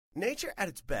Nature at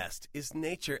its best is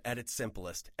nature at its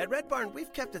simplest. At Red Barn,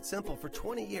 we've kept it simple for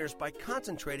 20 years by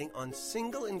concentrating on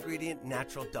single-ingredient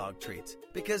natural dog treats.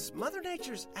 Because Mother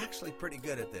Nature's actually pretty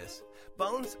good at this.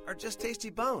 Bones are just tasty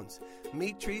bones.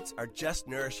 Meat treats are just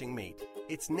nourishing meat.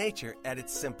 It's nature at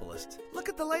its simplest. Look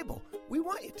at the label. We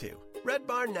want you to. Red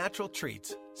Barn Natural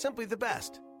Treats. Simply the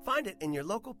best. Find it in your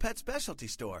local pet specialty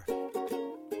store.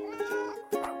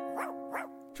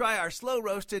 Try our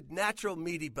slow-roasted, natural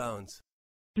meaty bones.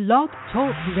 Blog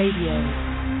Talk Radio.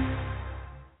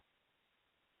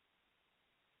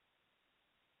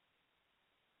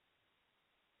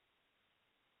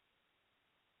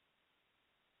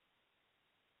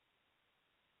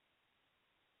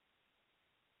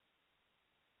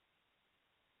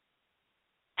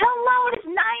 Hello, it is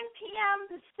 9 p.m.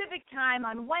 Pacific time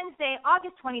on Wednesday,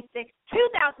 August 26,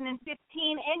 2015,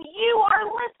 and you are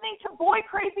listening to Boy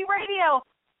Crazy Radio.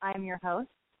 I'm your host.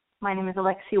 My name is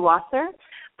Alexi Wasser.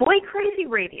 Boy Crazy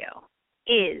Radio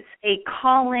is a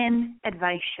call-in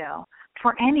advice show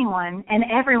for anyone and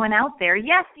everyone out there.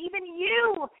 Yes, even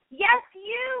you. Yes,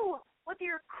 you. Whether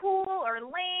you're cool or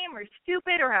lame or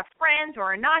stupid or have friends or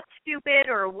are not stupid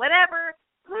or whatever,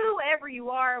 whoever you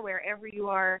are, wherever you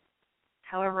are,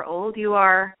 however old you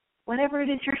are, whatever it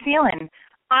is you're feeling,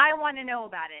 I want to know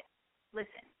about it.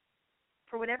 Listen,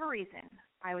 for whatever reason,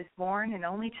 I was born an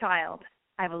only child.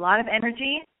 I have a lot of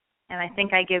energy, and I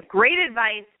think I give great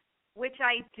advice, which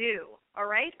I do, all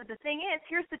right? But the thing is,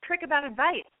 here's the trick about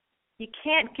advice. You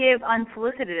can't give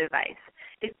unsolicited advice.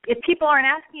 If people aren't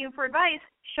asking you for advice,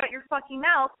 shut your fucking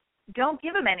mouth. Don't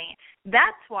give them any.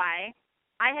 That's why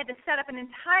I had to set up an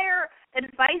entire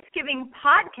advice-giving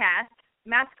podcast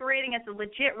masquerading as a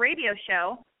legit radio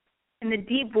show in the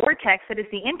deep vortex that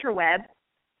is the interweb,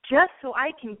 just so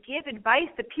I can give advice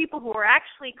to people who are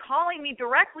actually calling me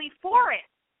directly for it.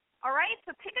 All right?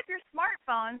 So pick up your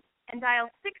smartphone and dial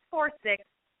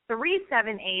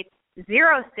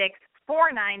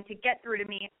 646-378-0649 to get through to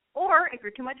me. Or if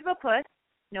you're too much of a puss,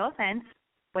 no offense,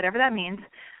 whatever that means,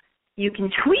 you can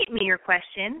tweet me your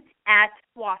question at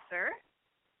Wasser.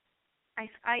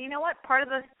 You know what? Part of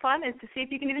the fun is to see if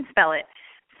you can even spell it.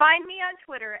 Find me on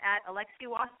Twitter at Alexi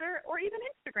Wasser or even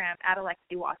Instagram at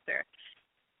Alexi Wasser.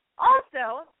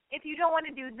 Also, if you don't want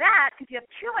to do that because you have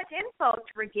too much info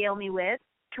to regale me with,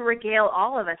 to regale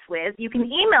all of us with, you can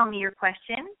email me your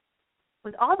question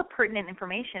with all the pertinent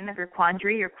information of your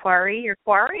quandary, your quarry.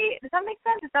 Does that make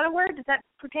sense? Is that a word? Does that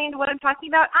pertain to what I'm talking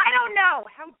about? I don't know.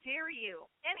 How dare you?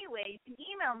 Anyway, you can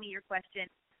email me your question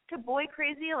to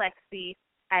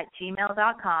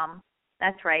boycrazyalexi@gmail.com.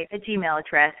 That's right, a Gmail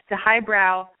address. It's a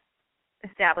highbrow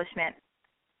establishment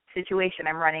situation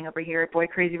I'm running over here at Boy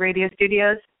Crazy Radio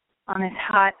Studios on this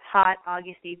hot, hot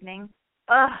August evening.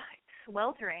 Ugh, it's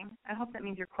sweltering. I hope that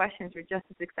means your questions are just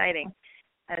as exciting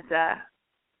as that's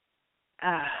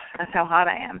how hot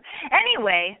I am.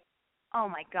 Anyway, oh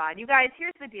my God, you guys,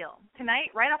 here's the deal.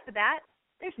 Tonight, right off the bat,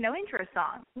 there's no intro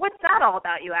song. What's that all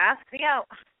about, you ask?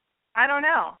 I don't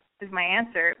know is my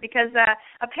answer, because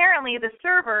apparently the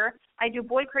server I do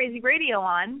Boy Crazy Radio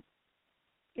on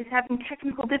is having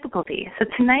technical difficulty. So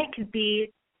tonight could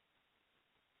be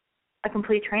a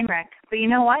complete train wreck. But you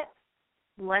know what?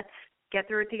 Let's get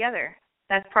through it together.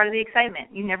 That's part of the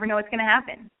excitement. You never know what's going to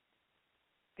happen.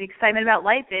 The excitement about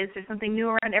life is there's something new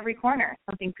around every corner,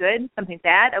 something good, something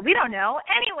bad. We don't know.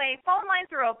 Anyway, phone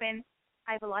lines are open.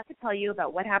 I have a lot to tell you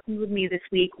about what happened with me this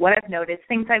week, what I've noticed,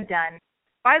 things I've done.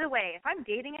 By the way, if I'm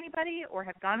dating anybody or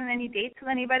have gone on any dates with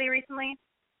anybody recently,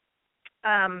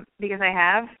 because I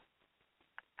have,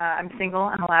 I'm single,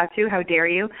 I'm allowed to, how dare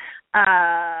you,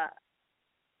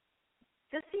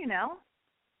 just so you know,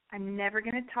 I'm never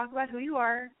going to talk about who you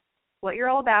are, what you're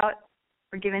all about,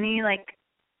 or give any,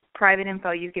 private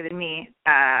info you've given me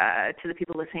to the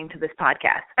people listening to this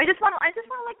podcast. I just want to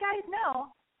let guys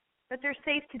know that they're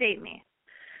safe to date me.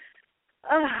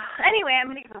 Anyway, I'm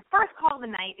going to get the first call of the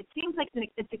night. It seems like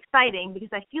it's exciting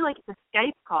because I feel like it's a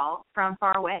Skype call from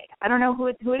far away. I don't know who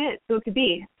it is, who it could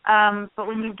be. But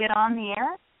when you get on the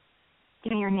air,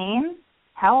 give me your name,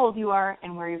 how old you are,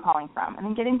 and where you're calling from, and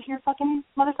then get into your fucking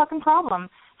motherfucking problem.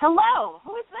 Hello,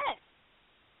 who is this?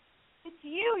 It's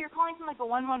you. You're calling from a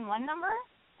 111 number?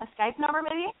 A Skype number,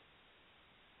 maybe?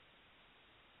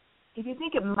 If you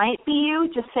think it might be you,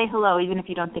 just say hello, even if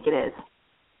you don't think it is.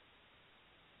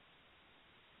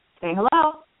 Say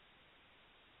hello.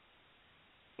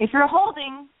 If you're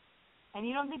holding and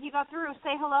you don't think you got through,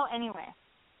 say hello anyway.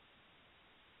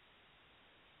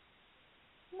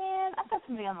 Man, I've got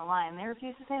somebody on the line. They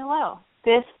refuse to say hello.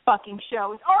 This fucking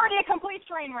show is already a complete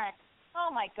train wreck.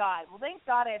 Oh, my God. Well, thank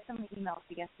God I have so many emails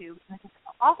to get to.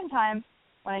 Oftentimes,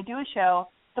 when I do a show,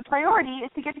 the priority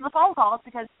is to get to the phone calls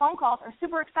because phone calls are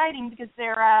super exciting because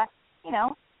they're,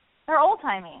 they're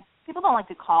old-timey. People don't like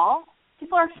to call.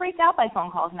 People are freaked out by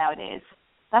phone calls nowadays.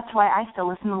 That's why I still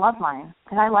listen to Loveline,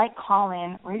 because I like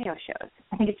call-in radio shows.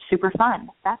 I think it's super fun.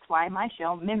 That's why my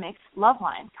show mimics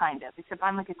Loveline, kind of, except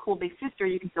I'm like a cool big sister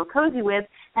you can feel cozy with,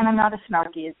 and I'm not as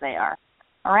snarky as they are.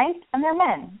 All right? And they're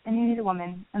men, and you need a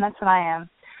woman, and that's what I am.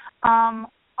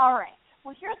 All right.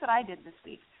 Well, here's what I did this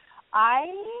week. I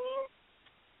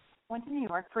went to New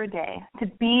York for a day to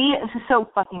be, this is so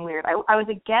fucking weird. I was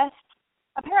a guest.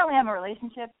 Apparently I'm a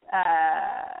relationship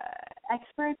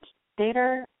expert,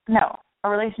 dater. No, a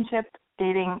relationship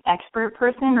dating expert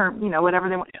person or, whatever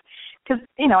they want to do. Because,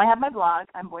 I have my blog.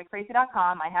 I'm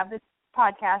boycrazy.com. I have this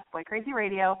podcast, Boy Crazy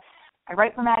Radio. I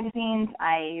write for magazines.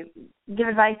 I give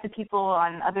advice to people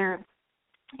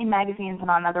in magazines and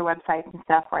on other websites and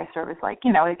stuff where I serve as like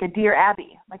a Dear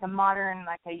Abby, like a modern,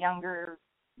 like a younger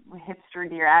hipster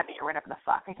Dear Abby or whatever the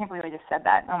fuck. I can't believe I just said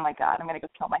that. Oh my God, I'm going to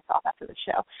go kill myself after the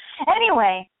show.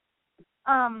 Anyway,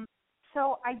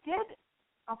 so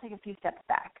I'll take a few steps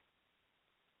back.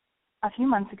 A few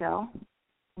months ago,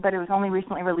 but it was only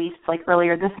recently released, like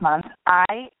earlier this month,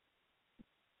 I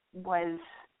was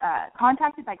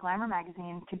contacted by Glamour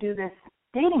Magazine to do this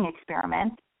dating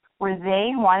experiment where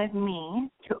they wanted me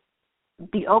to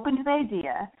be open to the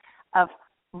idea of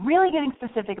really getting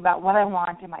specific about what I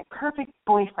want in my perfect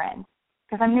boyfriend,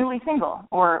 because I'm newly single,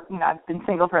 or, I've been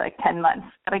single for like 10 months.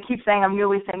 And I keep saying I'm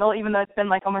newly single, even though it's been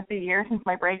like almost a year since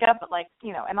my breakup, but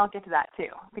and I'll get to that too.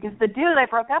 Because the dude I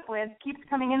broke up with keeps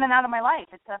coming in and out of my life.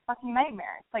 It's a fucking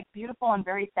nightmare. It's like beautiful and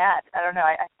very sad. I don't know.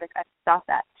 I stopped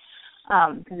that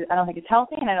because I don't think it's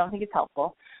healthy and I don't think it's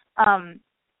helpful.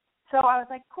 So I was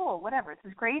like, cool, whatever.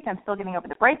 This is great. I'm still getting over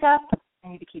the breakup. I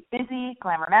need to keep busy.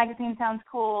 Glamour Magazine sounds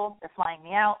cool. They're flying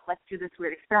me out. Let's do this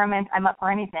weird experiment. I'm up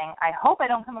for anything. I hope I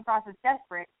don't come across as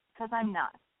desperate because I'm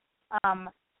not.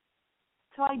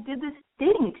 So I did this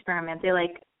dating experiment. They,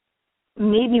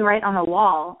 made me write on a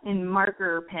wall in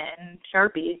marker pen,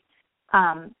 Sharpie,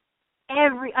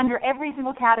 under every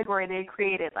single category they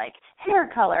created, like hair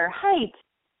color, height,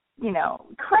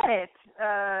 credit,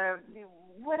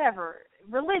 whatever,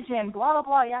 religion, blah, blah,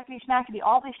 blah, yakety schmackety,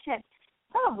 all this shit,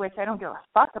 some of which I don't give a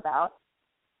fuck about.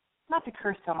 Not to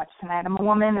curse so much tonight. I'm a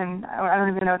woman, and I don't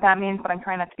even know what that means, but I'm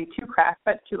trying not to be too crass,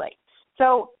 but too late.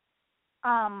 So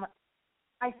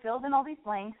I filled in all these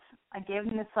blanks. I gave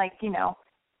them this,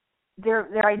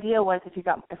 their idea was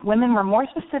if women were more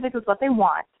specific with what they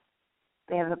want,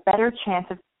 they have a better chance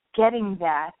of getting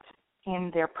that in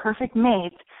their perfect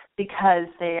mate because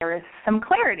there is some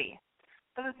clarity.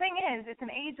 So the thing is, it's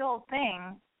an age-old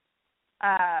thing.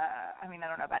 I don't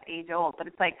know about age-old, but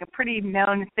it's like a pretty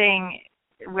known thing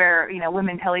where,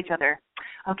 women tell each other,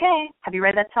 okay, have you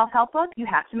read that self-help book? You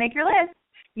have to make your list.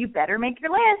 You better make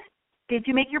your list. Did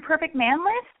you make your perfect man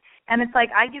list? And it's like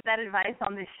I give that advice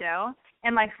on this show,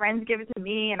 and my friends give it to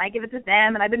me, and I give it to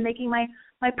them, and I've been making my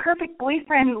perfect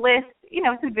boyfriend list.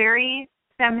 It's a very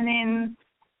feminine,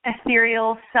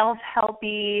 ethereal,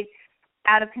 self-helpy,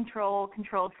 out of control,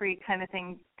 control freak kind of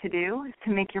thing to do, is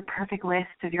to make your perfect list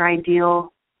of your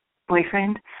ideal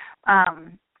boyfriend.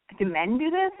 Do men do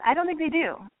this? I don't think they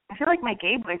do. I feel like my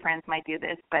gay boyfriends might do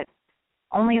this, but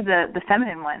only the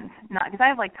feminine ones. Not because I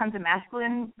have tons of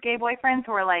masculine gay boyfriends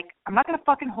who are like, I'm not gonna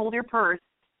fucking hold your purse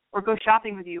or go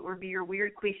shopping with you or be your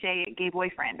weird cliche gay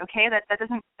boyfriend. Okay, that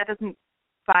doesn't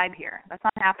vibe here. That's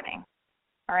not happening.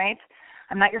 All right,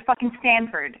 I'm not your fucking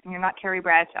Stanford, and you're not Carrie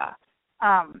Bradshaw.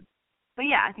 But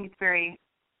yeah, I think it's very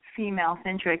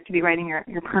female-centric to be writing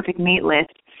your perfect mate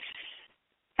list.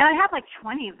 And I have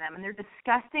 20 of them, and they're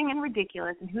disgusting and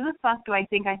ridiculous, and who the fuck do I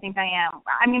think I am?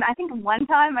 I think one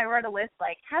time I wrote a list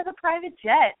has a private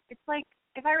jet. It's like,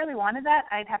 if I really wanted that,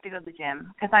 I'd have to go to the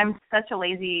gym, because I'm such a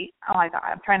lazy, oh my God,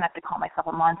 I'm trying not to call myself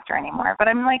a monster anymore, but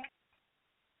I'm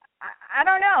I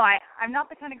don't know. I'm not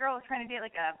the kind of girl who's trying to date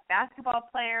a basketball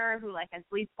player who has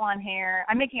bleach blonde hair.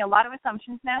 I'm making a lot of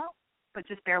assumptions now, but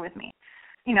just bear with me.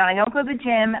 I don't go to the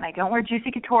gym, and I don't wear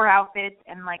Juicy Couture outfits,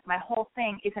 and my whole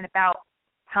thing isn't about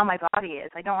how my body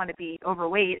is. I don't want to be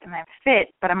overweight, and I'm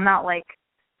fit, but I'm not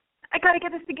I got to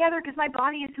get this together because my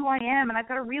body is who I am, and I've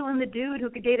got to reel in the dude who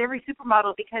could date every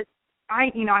supermodel because I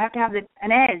have to have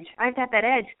an edge. I have to have that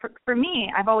edge. For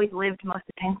me, I've always lived most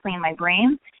intensely in my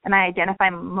brain, and I identify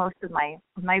most with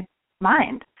my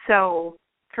mind. So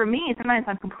for me, sometimes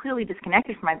I'm completely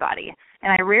disconnected from my body,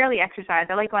 and I rarely exercise.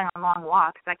 I like going on long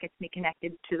walks. That gets me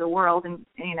connected to the world and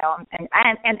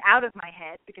out of my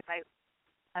head because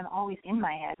I'm always in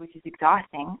my head, which is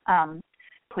exhausting,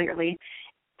 clearly.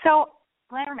 So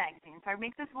Glamour Magazine. So I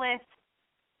make this list.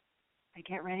 I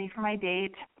get ready for my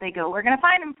date. They go, we're going to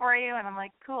find him for you. And I'm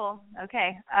like, cool,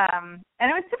 okay. And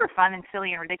it was super fun and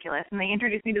silly and ridiculous. And they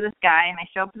introduced me to this guy, and I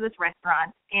show up to this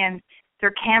restaurant, and there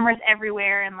are cameras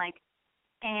everywhere. And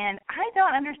I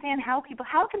don't understand how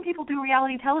can people do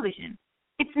reality television?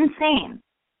 It's insane.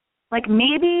 Like,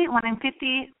 maybe when I'm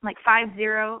 50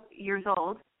 years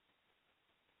old,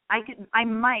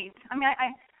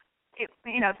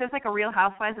 if there's like a Real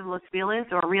Housewives of Los Feliz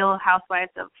or a Real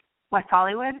Housewives of West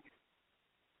Hollywood,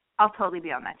 I'll totally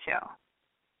be on that show.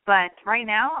 But right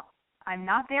now, I'm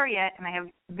not there yet, and I have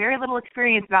very little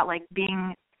experience about like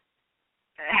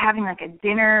having like a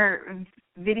dinner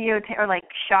video or like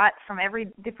shot from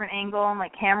every different angle and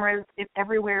like cameras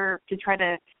everywhere to try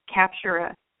to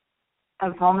capture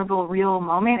a vulnerable, real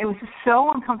moment. It was just so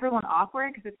uncomfortable and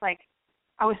awkward because it's like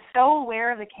I was so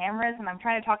aware of the cameras, and I'm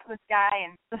trying to talk to this guy,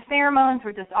 and the pheromones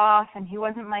were just off, and he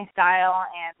wasn't my style,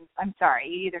 and I'm sorry,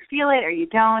 you either feel it or you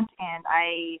don't, and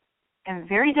I am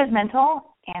very judgmental,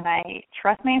 and I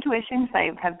trust my intuition, so I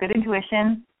have good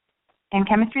intuition, and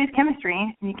chemistry is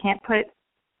chemistry, and you can't put,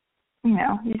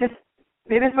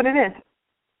 it is what it is.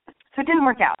 So it didn't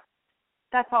work out.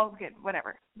 That's all good,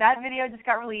 whatever. That video just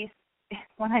got released.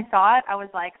 When I saw it, I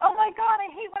was like, oh my God, I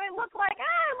hate what I look like.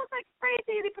 I look like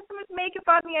crazy. They put so much makeup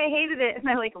on me. I hated it. And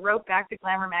I wrote back to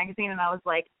Glamour magazine, and I was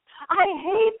like, I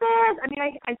hate this.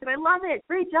 I said, I love it.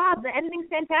 Great job. The editing's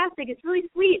fantastic. It's really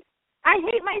sweet. I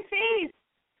hate my face.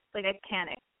 I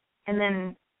panicked. And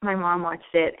then my mom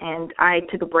watched it, and I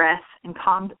took a breath and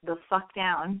calmed the fuck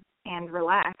down and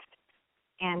relaxed.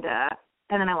 And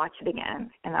then I watched it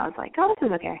again, and I was like, oh, this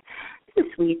is okay. This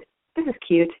is sweet. This is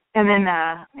cute. And then,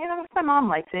 if my mom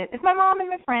likes it, if my mom and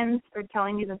my friends are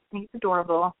telling me that I think it's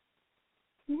adorable,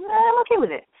 I'm okay with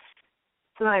it.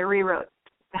 So I rewrote.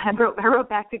 I wrote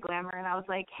back to Glamour, and I was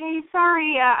like, hey,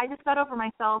 sorry, I just got over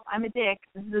myself. I'm a dick.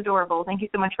 This is adorable. Thank you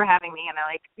so much for having me. And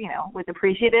I, was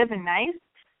appreciative and nice.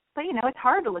 But, it's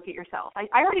hard to look at yourself. I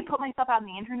already put myself out on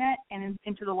the Internet and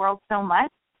into the world so much,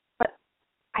 but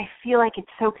I feel like it's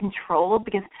so controlled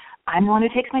because I'm the one who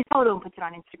takes my photo and puts it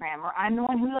on Instagram, or I'm the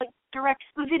one who directs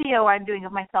the video I'm doing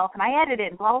of myself, and I edit it,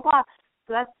 and blah, blah, blah.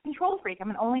 So that's control freak. I'm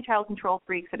an only child control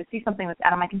freak, so to see something that's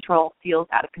out of my control feels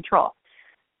out of control.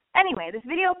 Anyway, this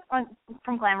video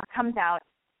from Glamour comes out,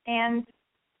 and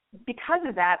because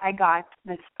of that, I got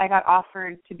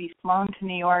offered to be flown to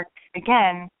New York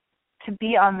again to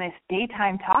be on this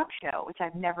daytime talk show, which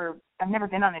I've never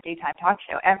been on a daytime talk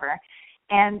show ever.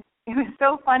 And it was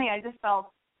so funny. I just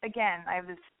felt, again, I have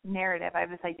this narrative, I have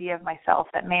this idea of myself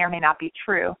that may or may not be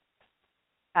true.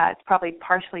 It's probably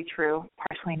partially true,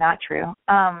 partially not true,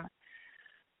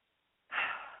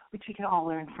 which we can all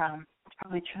learn from.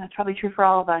 It's probably true for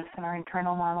all of us and our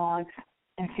internal monologues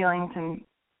and feelings and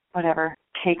whatever,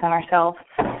 take on ourselves.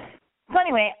 So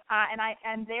anyway,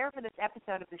 I'm there for this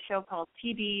episode of the show called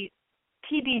TB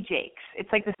Jakes.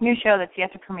 It's like this new show that's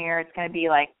yet to premiere. It's going to be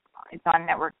it's on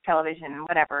network television,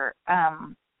 whatever.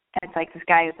 And it's like this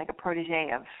guy who's like a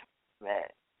protege of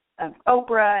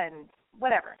Oprah and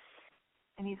whatever.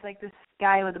 And he's like this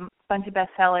guy with a bunch of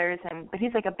bestsellers, but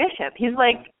he's like a bishop. He's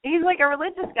like a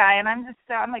religious guy, and I'm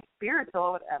like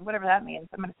spiritual, whatever that means.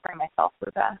 I'm gonna spray myself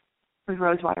with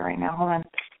rose water right now. Hold on.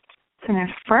 It's an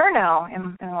inferno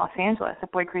in Los Angeles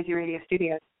at Boy Crazy Radio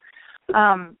Studios.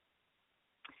 And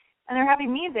they're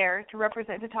having me there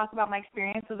to talk about my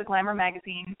experience with the Glamour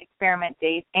magazine experiment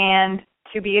date, and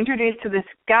to be introduced to this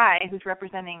guy who's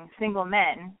representing single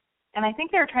men. And I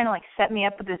think they were trying to set me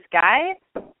up with this guy,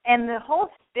 and the whole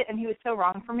spin, and he was so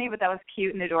wrong for me, but that was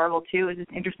cute and adorable too. It was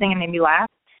just interesting and made me laugh.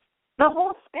 The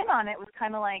whole spin on it was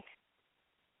kind of like,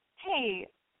 hey,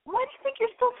 why do you think you're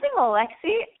still single,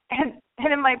 Lexi? And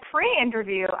in my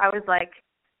pre-interview, I was like,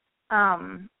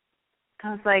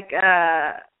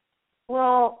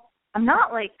 well, I'm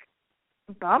not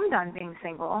bummed on being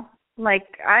single.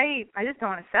 I just don't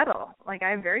want to settle.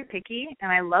 I'm very picky, and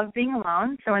I love being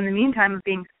alone. So in the meantime of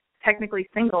being technically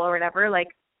single or whatever,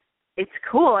 it's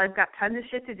cool. I've got tons of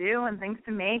shit to do and things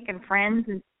to make and friends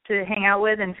and to hang out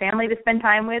with and family to spend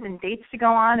time with and dates to go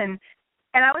on. And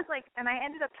I was and I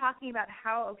ended up talking about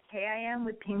how okay I am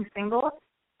with being single,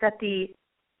 that the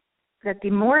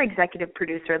more executive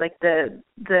producer,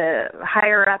 the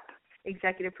higher up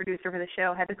executive producer for the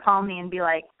show, had to call me and be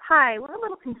like, hi, we're a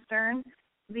little concerned.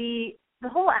 The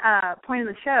whole point of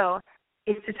the show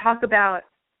is to talk about,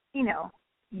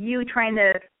 you trying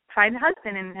to find a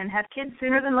husband and have kids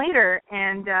sooner than later,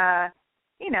 and,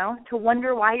 to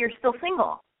wonder why you're still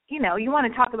single. You want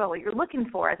to talk about what you're looking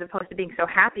for as opposed to being so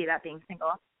happy about being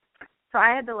single. So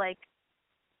I had to, I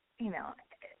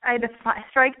had to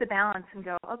strike the balance and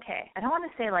go, okay, I don't want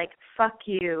to say, fuck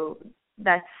you,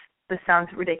 that's this sounds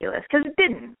ridiculous, because it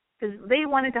didn't. Because they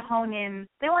wanted to hone in,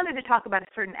 they wanted to talk about a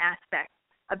certain aspect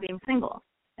of being single.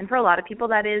 And for a lot of people,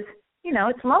 that is,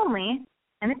 it's lonely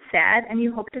and it's sad, and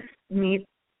you hope to meet,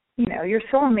 your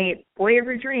soulmate, boy of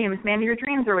your dreams, man of your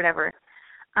dreams, or whatever.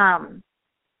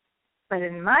 But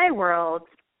in my world,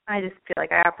 I just feel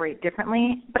like I operate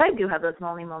differently. But I do have those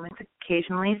lonely moments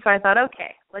occasionally. So I thought,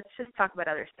 okay, let's just talk about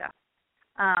other stuff.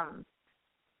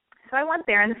 So I went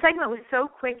there, and the segment was so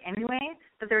quick anyway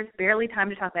that there was barely time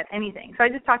to talk about anything. So I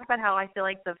just talked about how I feel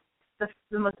like the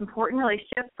most important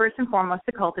relationship, first and foremost,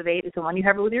 to cultivate is the one you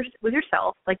have with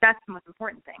yourself. Like, that's the most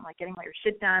important thing, like getting all your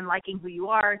shit done, liking who you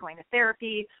are, going to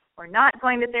therapy or not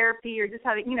going to therapy, or just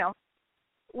having,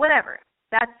 whatever.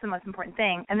 That's the most important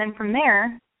thing. And then from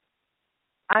there,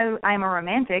 I'm a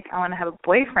romantic. I want to have a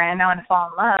boyfriend. I want to fall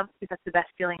in love because that's the best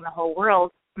feeling in the whole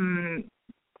world, and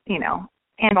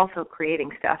also creating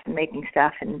stuff and making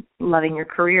stuff and loving your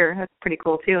career. That's pretty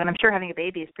cool, too. And I'm sure having a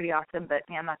baby is pretty awesome, but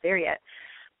I'm not there yet.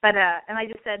 But and I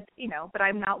just said, but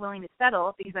I'm not willing to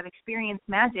settle because I've experienced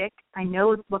magic. I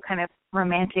know what kind of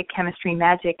romantic chemistry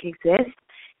magic exists,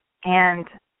 and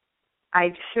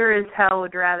I sure as hell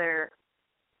would rather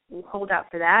hold out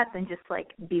for that than just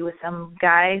like be with some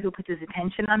guy who puts his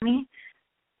attention on me,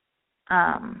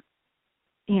 and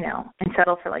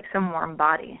settle for like some warm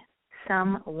body.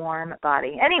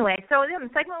 Anyway, so the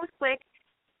segment was quick,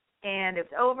 and it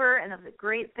was over, and it was a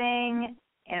great thing,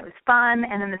 and it was fun.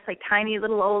 And then this like tiny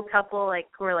little old couple, like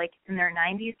who were like in their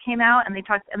 90s, came out, and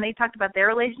they talked about their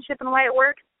relationship and why it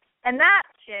works. And that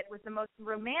shit was the most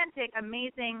romantic,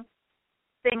 amazing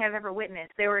thing I've ever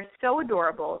witnessed. They were so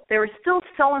adorable. They were still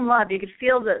so in love. You could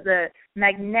feel the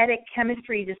magnetic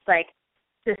chemistry just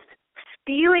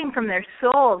spewing from their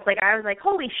souls. Like, I was like,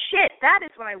 holy shit, that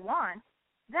is what I want.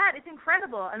 That is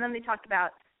incredible. And then they talked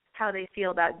about how they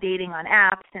feel about dating on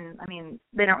apps, and I mean,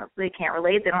 they can't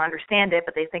relate, they don't understand it,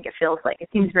 but they think it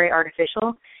seems very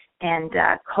artificial and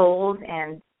cold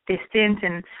and distant,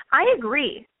 and I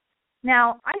agree.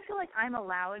 Now, I feel like I'm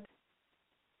allowed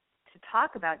to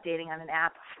talk about dating on an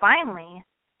app finally,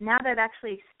 now that I've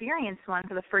actually experienced one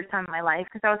for the first time in my life,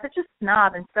 because I was such a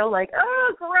snob and so like,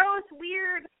 oh, gross,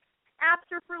 weird,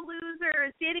 apps are for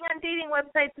losers, dating on dating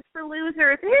websites is for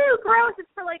losers, ew, gross,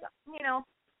 it's for like,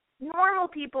 normal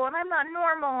people, and I'm not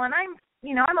normal, and I'm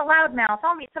a loudmouth,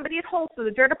 I'll meet somebody at Whole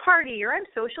Foods or at a party, or I'm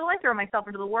social, I throw myself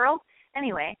into the world.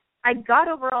 Anyway, I got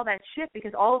over all that shit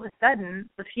because all of a sudden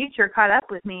the future caught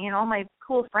up with me, and all my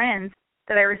cool friends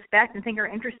that I respect and think are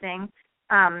interesting,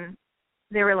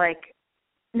 they were like,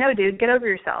 no, dude, get over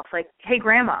yourself. Like, hey,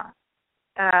 grandma,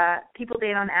 people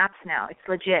date on apps now. It's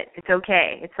legit. It's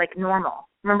okay. It's like normal.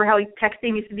 Remember how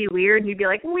texting used to be weird? And you'd be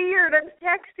like, weird, I'm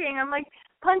texting. I'm like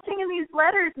punching in these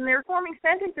letters and they're forming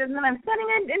sentences and then I'm sending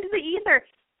it into the ether.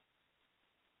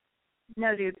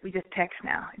 No, dude, we just text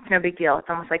now. It's no big deal. It's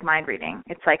almost like mind reading.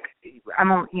 It's like,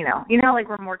 like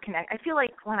we're more connected. I feel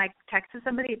like when I text with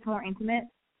somebody, it's more intimate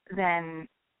than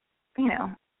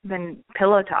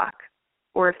pillow talk.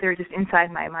 Or if they're just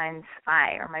inside my mind's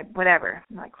eye or my whatever,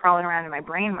 like crawling around in my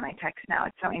brain when I text now.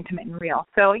 It's so intimate and real.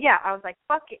 So, yeah, I was like,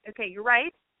 fuck it. Okay, you're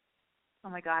right. Oh,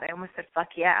 my God, I almost said fuck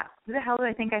yeah. Who the hell do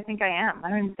I think I am? I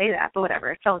don't even say that, but whatever.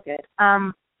 It felt good.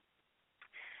 So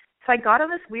I got on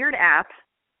this weird app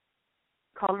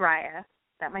called Raya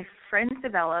that my friends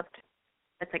developed.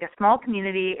 It's like a small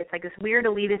community. It's like this weird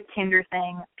elitist Tinder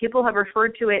thing. People have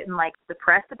referred to it in, like, the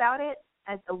press about it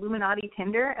as Illuminati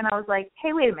Tinder. And I was like,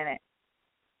 hey, wait a minute.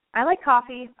 I like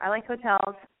coffee. I like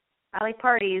hotels. I like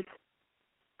parties.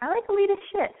 I like elitist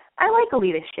shit.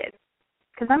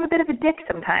 Because I'm a bit of a dick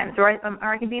sometimes, or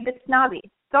I can be a bit snobby.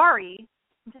 Sorry,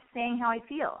 I'm just saying how I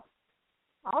feel.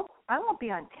 I won't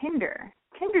be on Tinder.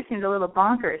 Tinder seems a little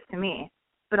bonkers to me,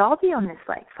 but I'll be on this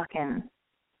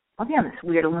I'll be on this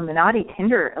weird Illuminati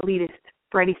Tinder, elitist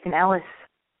Bret Easton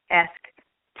Ellis-esque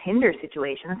Tinder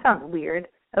situation. That sounds weird.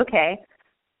 Okay,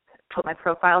 put my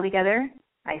profile together.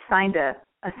 I assigned a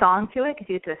song to it because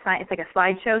you have to assign. It's like a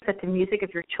slideshow set to music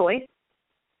of your choice.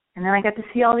 And then I got to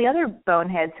see all the other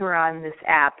boneheads who are on this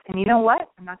app. And you know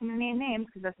what? I'm not going to name names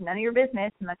because that's none of your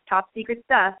business, and that's top secret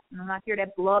stuff. And I'm not here to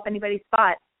blow up anybody's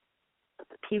spot. But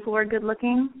the people are good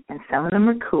looking, and some of them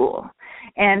are cool.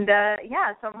 And,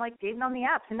 so I'm, like, dating on the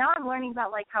apps. And now I'm learning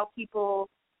about, like, how people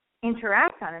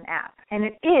interact on an app. And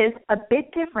it is a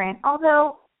bit different,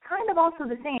 although kind of also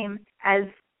the same as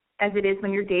it is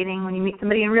when you're dating, when you meet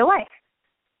somebody in real life.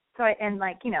 So,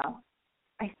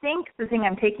 I think the thing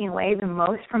I'm taking away the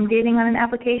most from dating on an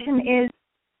application is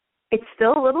it's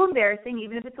still a little embarrassing,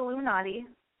 even if it's Illuminati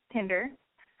Tinder.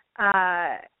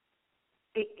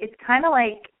 It's kind of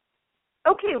like,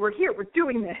 okay, we're here, we're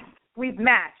doing this, we've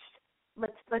matched.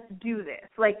 let's do this.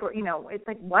 Like, you know, it's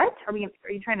like, what? Are you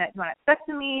trying to, you want to have sex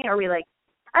with me? Are we like,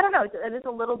 I don't know. It is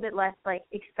a little bit less like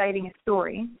exciting a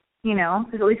story, you know,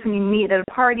 because at least when you meet at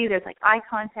a party, there's like eye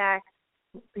contact.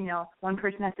 You know, one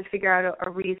person has to figure out a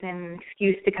reason, an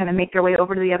excuse to kind of make their way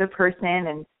over to the other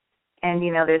person, and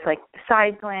you know, there's like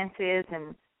side glances,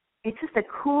 and it's just a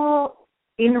cool,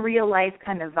 in real life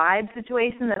kind of vibe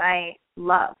situation that I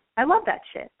love. I love that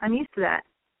shit. I'm used to that.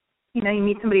 You know, you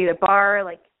meet somebody at a bar,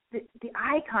 like the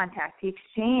eye contact, the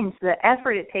exchange, the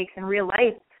effort it takes in real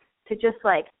life to just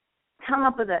like come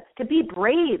up with to be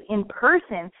brave in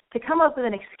person, to come up with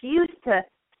an excuse to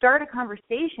start a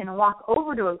conversation and walk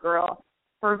over to a girl,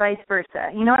 or vice versa.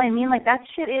 You know what I mean? Like, that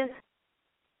shit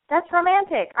that's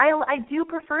romantic. I do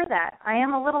prefer that. I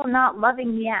am a little not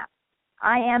loving the app.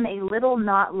 I am a little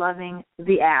not loving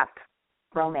the app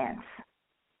romance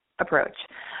approach.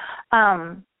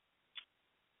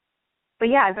 But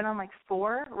yeah, I've been on like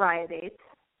 4 Raya dates,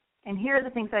 and here are the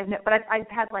things I've but I've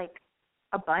had like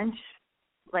a bunch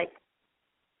like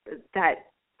that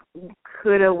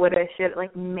coulda, woulda, shoulda,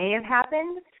 like may have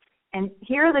happened, and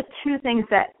here are the 2 things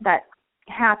that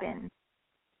happen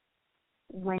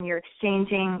when you're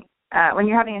exchanging, when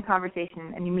you're having a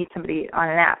conversation and you meet somebody on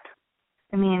an app.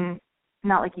 I mean,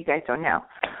 not like you guys don't know,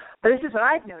 but this is what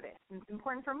I've noticed, and it's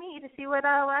important for me to see what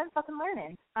I'm fucking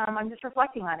learning. I'm just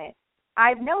reflecting on it.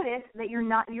 I've noticed that you're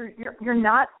not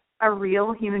a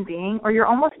real human being, or you're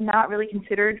almost not really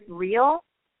considered real,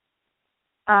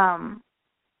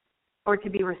 or to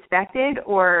be respected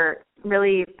or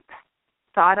really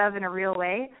thought of in a real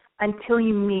way until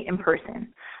you meet in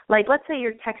person. Like, let's say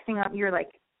you're you're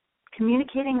like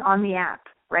communicating on the app,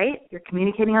 right? You're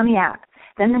communicating on the app.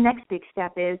 Then the next big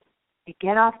step is you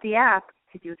get off the app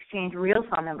because you exchange real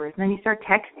phone numbers, and then you start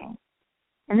texting.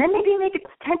 And then maybe you make a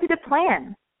tentative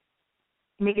plan.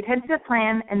 You make a tentative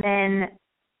plan, and then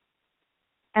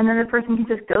the person can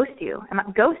just ghost you. And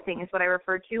ghosting is what I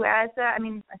refer to as, I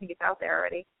think it's out there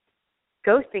already.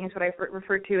 Ghosting is what I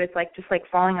refer to as like just like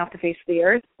falling off the face of the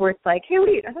earth, where it's like, hey,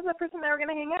 wait, I thought that person and I were going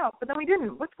to hang out, but then we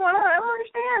didn't. What's going on? I don't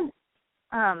understand.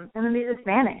 And then they just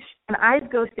vanish. And I've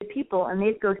ghosted people, and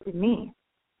they've ghosted me.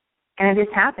 And it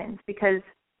just happens because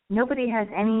nobody has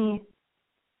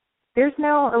there's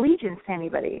no allegiance to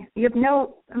anybody. You have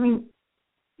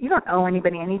you don't owe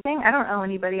anybody anything. I don't owe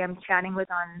anybody I'm chatting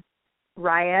with on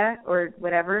Raya or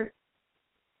whatever,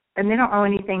 and they don't owe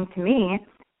anything to me.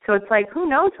 So it's like, who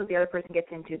knows what the other person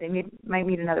gets into? They might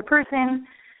meet another person.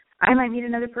 I might meet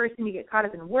another person. You get caught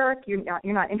up in work. You're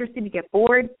not interested. You get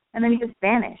bored, and then you just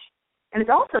vanish. And it's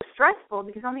also stressful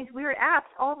because on these weird apps,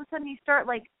 all of a sudden you start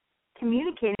like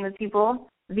communicating with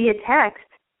people via text,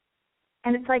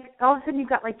 and it's like all of a sudden you've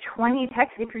got like 20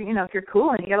 texts if you're cool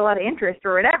and you got a lot of interest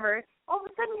or whatever. All of a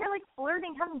sudden you're like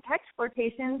flirting, having text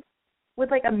flirtations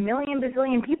with like a million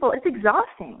bazillion people. It's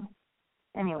exhausting.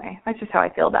 Anyway, that's just how I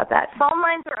feel about that. Phone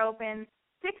lines are open,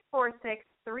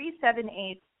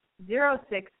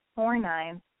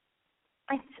 646-378-0649.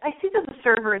 I see that the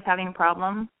server is having a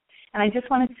problem, and I just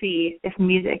want to see if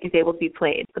music is able to be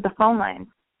played. But the phone lines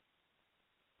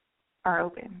are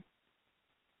open.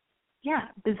 Yeah,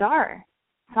 bizarre.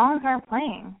 Songs aren't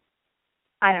playing.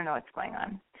 I don't know what's going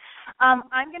on. I'm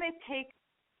going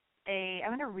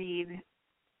to read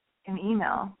an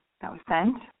email that was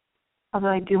sent, although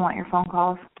I do want your phone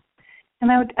calls. And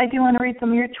I do want to read some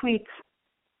of your tweets.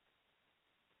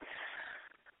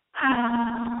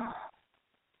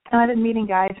 I've been meeting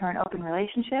guys who are in open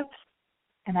relationships,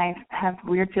 and I have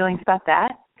weird feelings about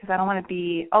that because I don't want to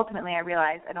be, ultimately I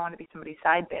realize I don't want to be somebody's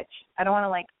side bitch. I don't want to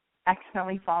like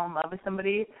accidentally fall in love with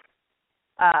somebody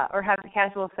or have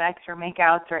casual sex or make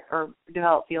outs or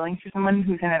develop feelings for someone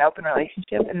who's in an open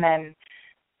relationship, and then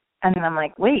I'm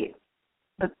like, wait,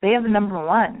 but they have the number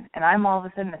one, and I'm all of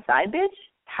a sudden a side bitch?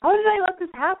 How did I let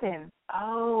this happen?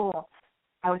 Oh,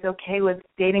 I was okay with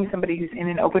dating somebody who's in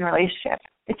an open relationship.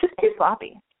 It's just too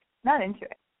sloppy. Not into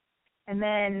it. And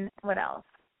then what else?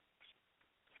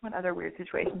 What other weird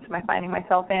situations am I finding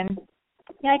myself in?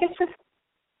 Yeah, I guess just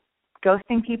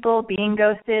ghosting people, being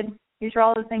ghosted. These are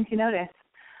all the things you notice.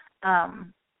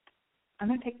 I'm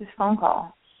going to take this phone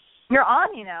call. You're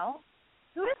on,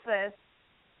 Who is this?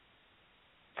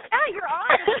 Yeah, you're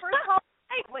on. First call.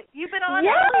 Hey, you've been on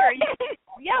earlier.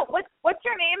 Yeah, what's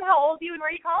your name? How old are you, and where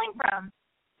are you calling from?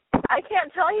 I can't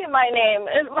tell you my name.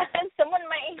 Someone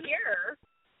might hear.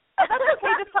 Oh, that's okay.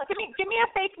 Just give me a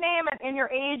fake name and your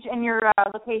age and your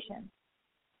location.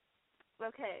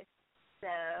 Okay.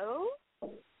 So,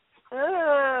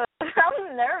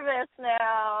 I'm nervous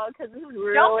now because this is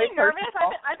really. Don't be nervous.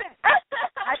 I've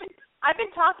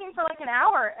been talking for like an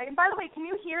hour. And by the way, can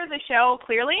you hear the show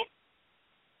clearly?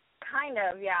 kind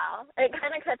of, yeah. It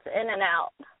kind of cuts in and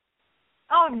out.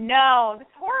 Oh, no. That's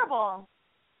horrible.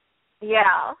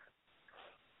 Yeah.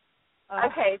 Oh.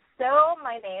 Okay, so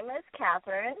my name is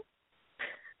Catherine.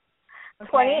 Okay.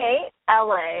 28,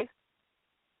 LA.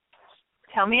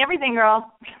 Tell me everything,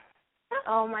 girl.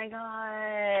 Oh, my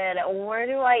God. Where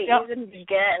do I even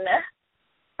begin?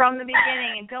 From the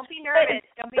beginning. And don't be nervous.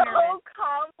 Don't be nervous. So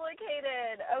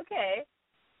complicated. Okay.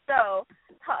 So,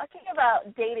 talking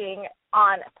about dating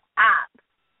on apps.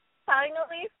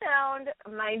 Finally found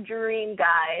my dream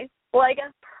guy. Like,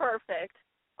 perfect.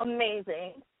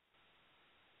 Amazing.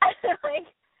 Like,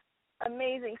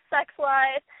 amazing sex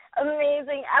life.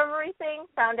 Amazing everything.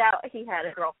 Found out he had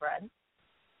a girlfriend.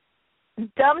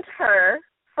 Dumped her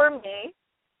for me.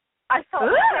 I felt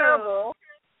terrible.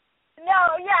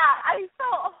 No, yeah, I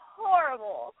felt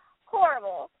horrible.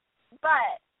 Horrible.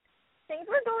 But things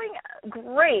were going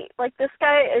great. Like, this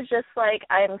guy is just, like,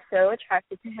 I am so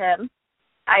attracted to him.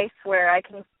 I swear I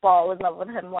can fall in love with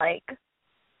him, like,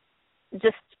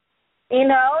 just, you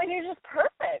know, and he's just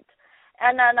perfect.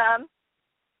 And then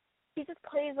he just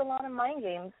plays a lot of mind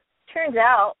games. Turns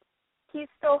out he's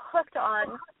still hooked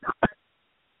on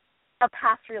a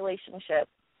past relationship.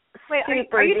 Wait,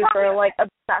 super are you duper, like,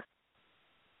 obsessed.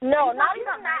 No, Are you not talking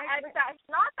even about that ex.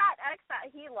 Not that ex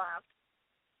that he left.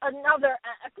 Another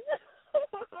ex.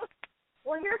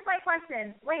 Well, here's my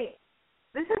question. Wait,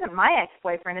 this isn't my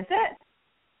ex-boyfriend, is it?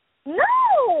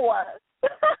 No.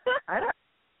 I don't.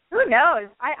 Who knows?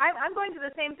 I'm going through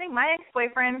the same thing. My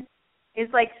ex-boyfriend is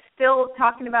like still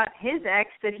talking about his ex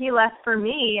that he left for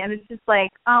me, and it's just like,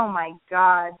 oh my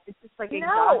God, it's just like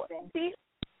exhausting. See,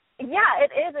 yeah,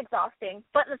 it is exhausting.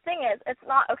 But the thing is, it's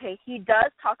not okay. He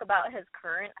does talk about his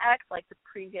current ex, like the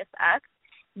previous ex,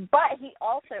 but he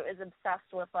also is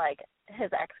obsessed with like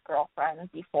his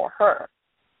ex-girlfriend before her,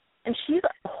 and she's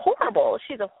horrible.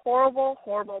 She's a horrible,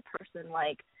 horrible person.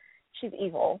 Like, she's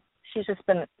evil. She's just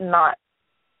been not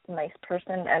a nice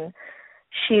person, and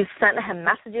she's sent him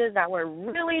messages that were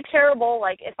really terrible.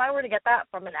 Like, if I were to get that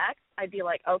from an ex, I'd be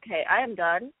like, okay, I am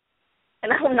done,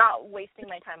 and I'm not wasting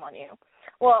my time on you.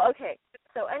 Well, okay,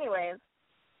 so anyways,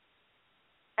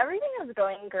 everything was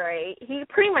going great. He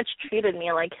pretty much treated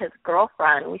me like his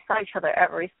girlfriend. We saw each other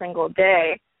every single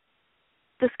day.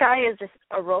 This guy is just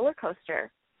a roller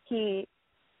coaster. He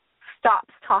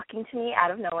stops talking to me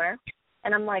out of nowhere,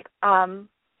 and I'm like,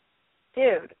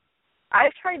 dude,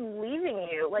 I've tried leaving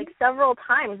you like several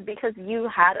times because you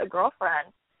had a girlfriend,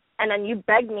 and then you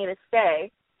begged me to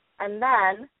stay, and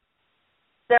then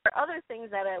there are other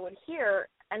things that I would hear,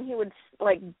 and he would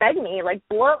like beg me, like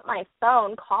blow up my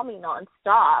phone, call me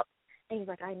nonstop, and he's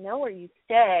like, I know where you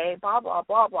stay, blah, blah,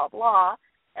 blah, blah, blah,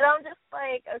 and I'm just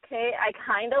like, okay, I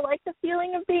kind of like the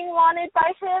feeling of being wanted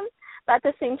by him, but at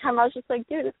the same time, I was just like,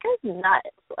 dude, this guy's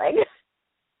nuts, like,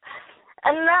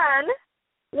 and then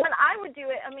when I would do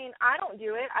it, I mean, I don't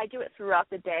do it. I do it throughout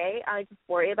the day. I just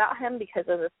worry about him because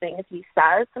of the things he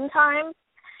says sometimes.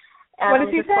 And what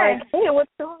does he say? Like, hey,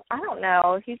 what's going on? I don't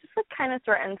know. He just like kind of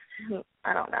threatens.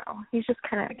 I don't know. He's just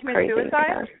kind of crazy.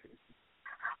 Suicide?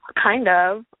 Kind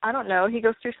of. I don't know. He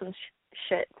goes through some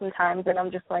shit sometimes, and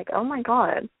I'm just like, oh my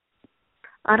God.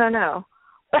 I don't know.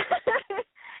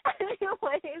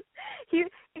 Anyways, he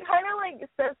kind of like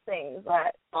says things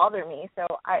that bother me, so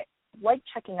I like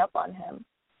checking up on him.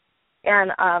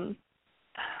 And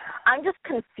I'm just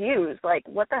confused. Like,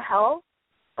 what the hell?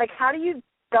 Like, how do you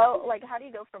go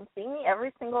from seeing me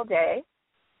every single day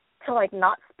to, like,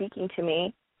 not speaking to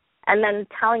me and then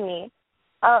telling me,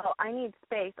 oh, I need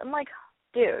space? I'm like,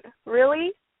 dude,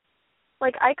 really?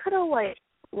 Like, I could have, like,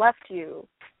 left you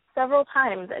several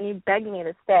times and you begged me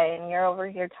to stay, and you're over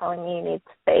here telling me you need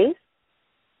space?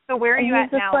 So where are you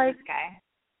at now with this guy?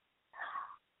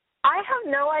 I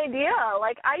have no idea.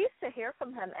 Like, I used to hear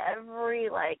from him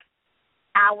every, like,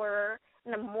 hour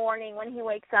in the morning when he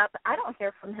wakes up. I don't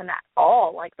hear from him at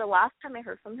all. Like, the last time I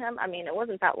heard from him, I mean, it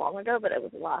wasn't that long ago, but it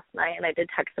was last night, and I did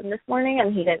text him this morning,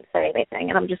 and he didn't say anything.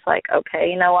 And I'm just like,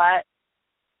 okay, you know what?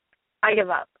 I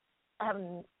give up. I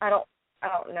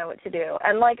don't know what to do.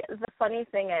 And, like, the funny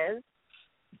thing is,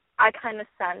 I kind of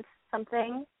sensed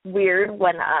something weird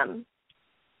when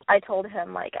I told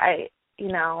him, like, I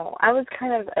was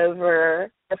kind of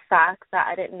over the fact that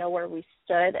I didn't know where we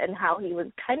stood and how he was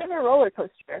kind of a roller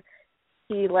coaster.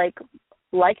 He, like,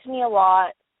 liked me a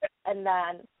lot, and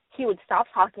then he would stop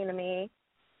talking to me,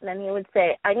 and then he would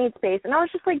say, I need space. And I was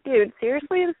just like, dude,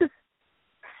 seriously, this is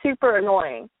super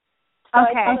annoying. So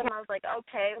I told him, I was like,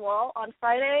 okay, well, on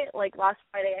Friday, like last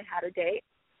Friday, I had a date,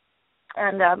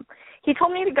 and he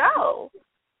told me to go.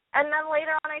 And then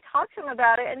later on, I talked to him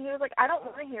about it, and he was like, I don't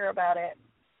want to hear about it.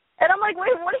 And I'm like,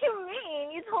 wait, what do you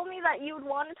mean? You told me that you would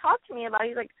want to talk to me about it.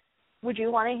 He's like, would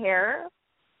you want to hear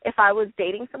if I was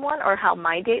dating someone or how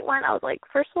my date went? I was like,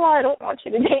 first of all, I don't want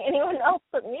you to date anyone else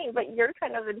but me, but you're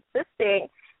kind of insisting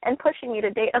and pushing me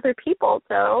to date other people,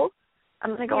 so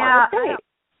I'm going to go on this date.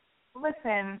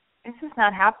 Listen, it's just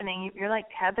not happening. You're, like,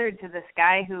 tethered to this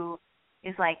guy who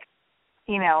is, like,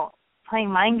 you know,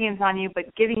 playing mind games on you but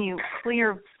giving you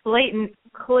clear, blatant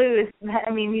clues.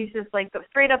 I mean, he's just, like,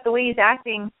 straight up the way he's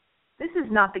acting, this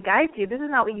is not the guy for you. This is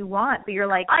not what you want. But you're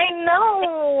like, I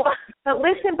know. But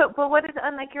listen, but what is,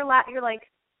 like, you're like,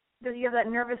 do you have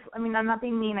that nervous, I mean, I'm not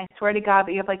being mean, I swear to God,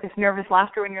 but you have, like, this nervous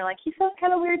laughter when you're like, he says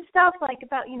kind of weird stuff, like,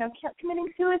 about, you know, committing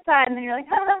suicide, and then you're like,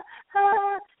 ha, ha,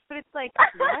 ha. But it's like,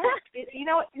 what? You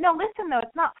know, no, listen, though,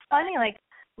 it's not funny. Like,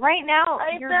 right now,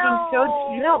 you're being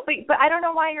so, you know, but I don't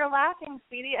know why you're laughing,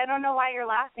 sweetie. I don't know why you're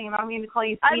laughing. I'm not going to call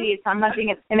you sweetie. I'm not doing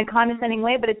it in a condescending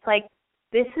way, but it's like,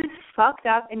 this is fucked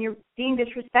up, and you're being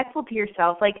disrespectful to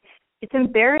yourself. Like, it's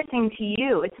embarrassing to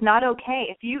you. It's not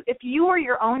okay. If you were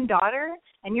your own daughter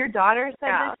and your daughter said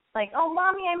this, like, oh,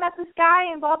 Mommy, I met this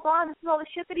guy and blah, blah, and this is all the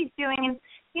shit that he's doing, and,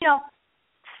 you know,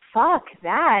 fuck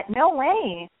that. No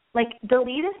way. Like,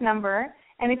 delete his number,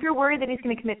 and if you're worried that he's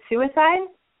going to commit suicide,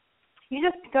 you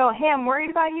just go, hey, I'm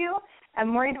worried about you.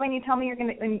 I'm worried when you tell me you're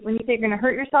going to, when you say you're going to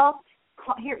hurt yourself.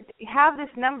 Here, have this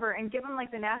number and give them,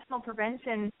 like, the National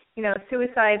Prevention, you know,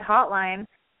 suicide hotline.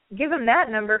 Give them that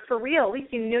number for real. At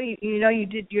least you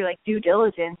did your, like, due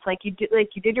diligence. Like, you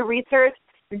did your research.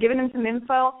 You're giving them some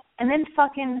info, and then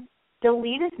fucking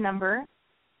delete his number.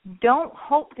 Don't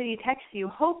hope that he texts you.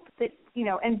 Hope that, you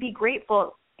know, and be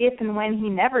grateful if and when he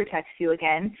never texts you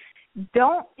again. It's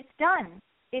done.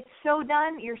 It's so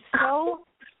done. You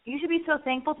should be so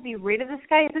thankful to be rid of this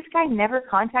guy. If this guy never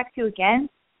contacts you again,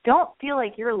 don't feel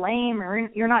like you're lame or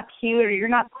you're not cute or you're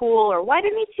not cool or why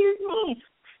didn't he choose me?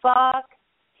 Fuck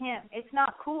him. It's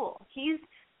not cool. He's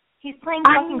playing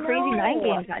fucking crazy mind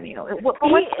games on you.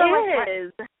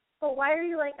 But why are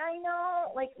you like, I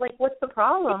know? Like what's the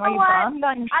problem? Are you bummed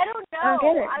on? I don't know. I don't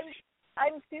get it.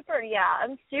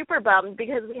 I'm super bummed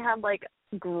because we had, like,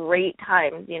 great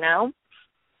times, you know?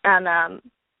 And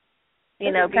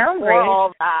you know, before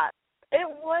all that. It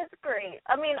was great.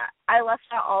 I mean, I left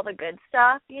out all the good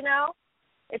stuff, you know?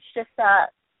 It's just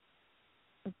that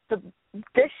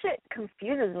this shit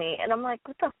confuses me, and I'm like,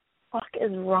 what the fuck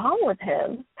is wrong with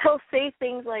him? He'll say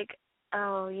things like,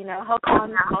 oh, you know, he'll call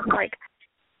himself,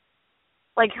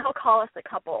 like he'll call us a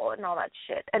couple and all that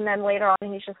shit, and then later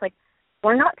on he's just like,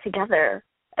 we're not together.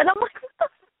 And I'm like, what the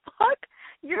fuck?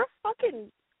 You're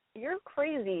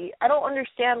crazy. I don't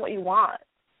understand what you want.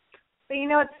 But you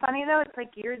know what's funny, though? It's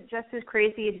like you're just as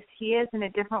crazy as he is in a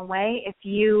different way if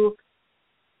you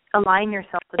align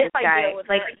yourself with this guy.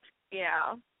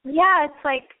 Yeah. Yeah, it's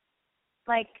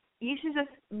like you should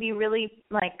just be really,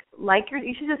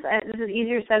 you should just, this is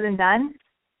easier said than done.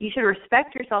 You should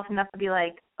respect yourself enough to be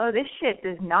like, oh, this shit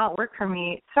does not work for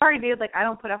me. Sorry, dude, like, I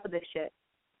don't put up with this shit.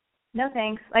 No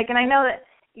thanks. Like, and I know that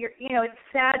it's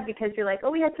sad because you're like,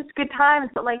 oh, we had such good times,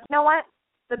 but, like, you know what?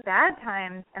 The bad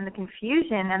times and the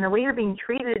confusion and the way you're being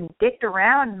treated and dicked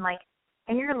around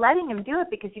and you're letting him do it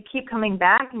because you keep coming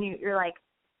back and you're like,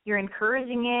 you're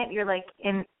encouraging it. You're like,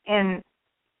 it's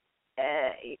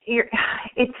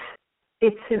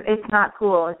not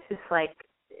cool. It's just like,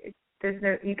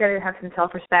 you got to have some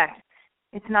self-respect.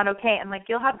 It's not okay. And, like,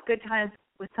 you'll have good times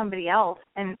with somebody else.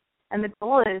 And the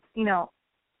goal is, you know,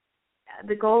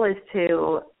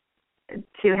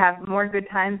 to have more good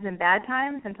times than bad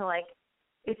times and to, like,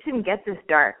 it shouldn't get this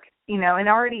dark, you know, and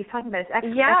already he's talking about his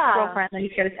ex-girlfriend, and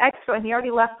he's got his ex-girlfriend, and he already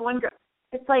left one girl.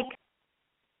 It's like,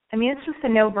 I mean, it's just a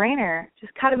no-brainer.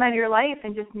 Just cut him out of your life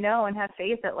and just know and have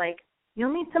faith that, like,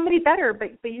 you'll meet somebody better, but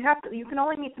you can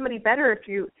only meet somebody better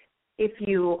if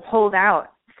you hold out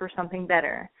for something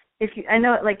better. I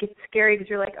know, like, it's scary because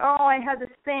you're like, oh, I had this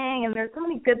thing, and there's so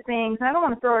many good things, and I don't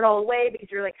want to throw it all away because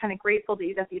you're, like, kind of grateful that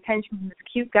you got the attention from this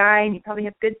cute guy, and you probably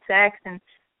have good sex, and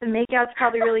the makeout's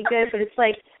probably really good, but it's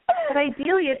like, but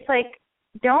ideally it's like,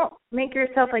 don't make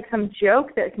yourself like some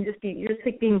joke that can just be, you're just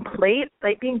like being played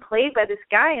by this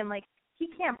guy, and like, he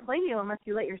can't play you unless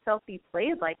you let yourself be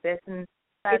played like this, and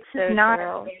it's just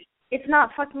it's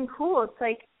not fucking cool. It's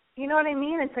like, you know what I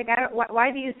mean? It's like,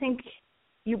 why do you think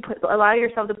you allow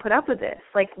yourself to put up with this?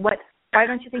 Like, why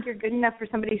don't you think you're good enough for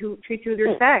somebody who treats you with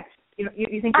respect? You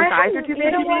think your eyes are too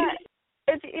big?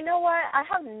 You know what? I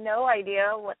have no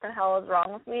idea what the hell is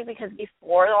wrong with me because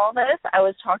before all this, I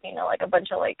was talking to, like, a bunch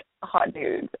of, like, hot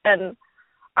dudes. And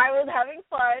I was having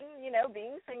fun, you know,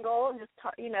 being single and just,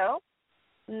 you know,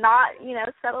 not, you know,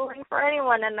 settling for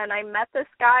anyone. And then I met this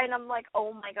guy, and I'm like,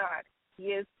 oh, my God,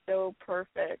 he is so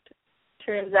perfect.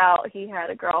 turns out he had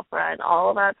a girlfriend, all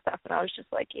of that stuff, and I was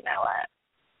just like, you know what?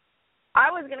 I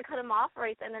was going to cut him off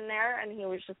right then and there, and he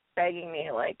was just begging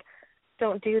me, like,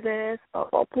 don't do this, blah,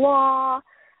 blah, blah.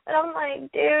 And I'm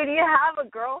like, dude, you have a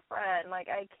girlfriend. Like,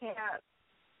 I can't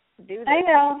do this. I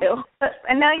know.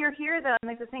 And now you're here, though, and,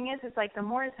 like, the thing is, it's like the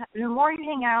more you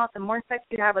hang out, the more sex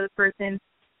you have with a person,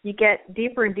 you get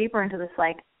deeper and deeper into this,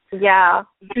 like, yeah.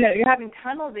 You know, you're having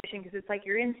tunnel vision because it's like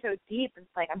you're in so deep. It's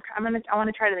like I want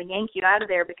to try to yank you out of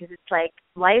there because it's like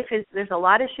there's a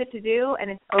lot of shit to do,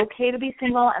 and it's okay to be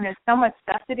single, and there's so much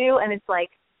stuff to do, and it's like,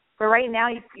 but right now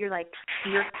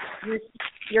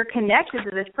you're connected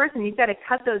to this person. You've got to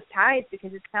cut those ties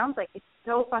because it sounds like it's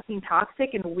so fucking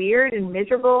toxic and weird and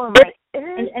miserable and like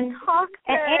and toxic.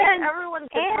 And everyone's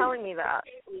been telling me that.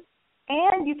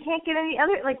 And you can't get any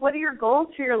other, like, what are your goals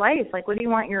for your life? Like, what do you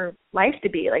want your life to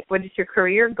be? Like, what is your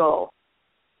career goal?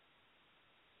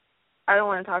 I don't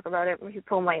want to talk about it.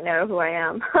 People might know who I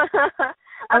am.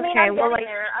 I'm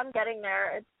getting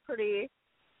there. It's pretty,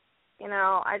 you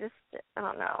know, I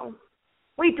don't know.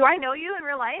 Wait, do I know you in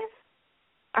real life?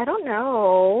 I don't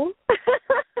know.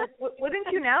 Wouldn't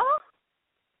you know?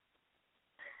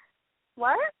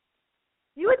 What?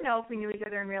 You would know if we knew each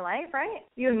other in real life, right?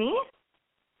 You and me?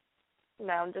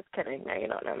 No, I'm just kidding. No, you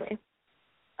don't know me.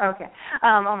 Okay.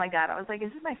 Oh, my God. I was like, is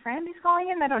this my friend who's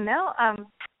calling in? I don't know.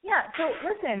 Yeah, so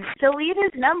listen, delete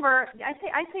his number. I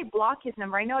say block his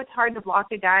number. I know it's hard to block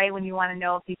a guy when you want to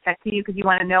know if he's texting you because you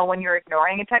want to know when you're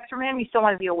ignoring a text from him. You still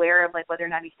want to be aware of, like, whether or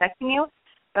not he's texting you.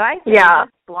 But I say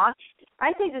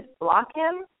just block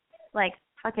him. Like,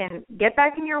 fucking get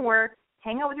back in your work,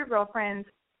 hang out with your girlfriends.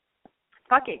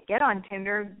 Fuck it, get on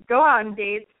Tinder, go on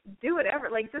dates, do whatever.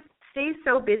 Like, just stay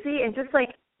so busy and just,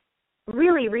 like,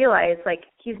 really realize, like,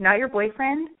 he's not your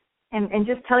boyfriend and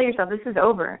just tell yourself this is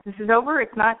over. This is over.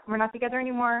 We're not together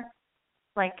anymore.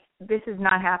 Like, this is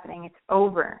not happening. It's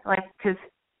over. Like, because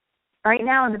right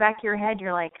now in the back of your head,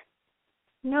 you're like,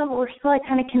 no, but we're still, like,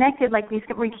 kind of connected. Like, we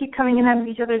keep coming in and out of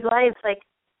each other's lives. Like,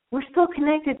 we're still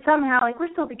connected somehow. Like,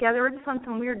 we're still together. We're just on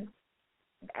some weird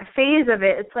phase of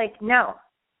it. It's like, no,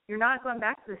 you're not going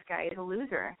back to this guy. He's a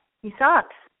loser. He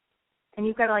sucks. And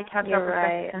you've got to, like, have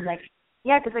self-respect and, like,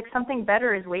 yeah, because, like, something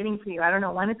better is waiting for you. I don't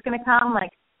know when it's going to come,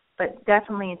 like, but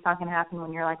definitely it's not going to happen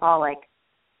when you're, like, all, like,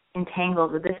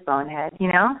 entangled with this bonehead, you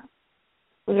know?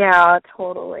 Yeah,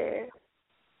 totally.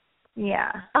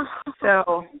 Yeah.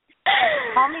 So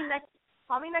call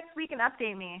me next week and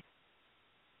update me.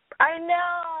 I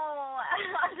know.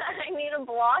 I need to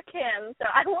block him, so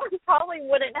I probably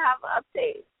wouldn't have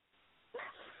updates.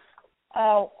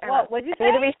 Oh, what would you say?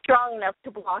 I need to be strong enough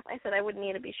to block. I said I would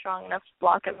need to be strong enough to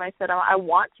block him. I said I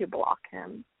want to block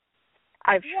him.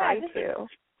 I've tried to.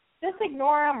 Just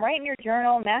ignore him. Write in your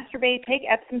journal. Masturbate. Take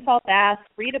Epsom salt baths.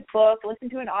 Read a book. Listen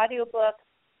to an audiobook.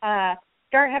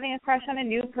 Start having a crush on a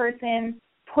new person.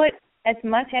 Put as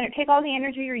much energy. Take all the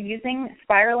energy you're using,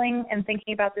 spiraling and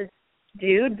thinking about this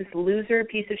dude, this loser,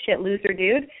 piece of shit loser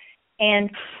dude, and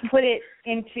put it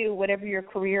into whatever your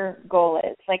career goal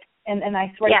is. Like, and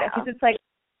I swear to God, because it's like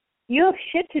you have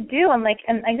shit to do, and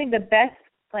I think the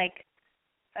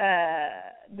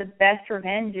best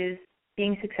revenge is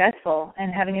being successful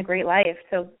and having a great life.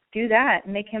 So do that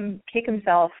and make him kick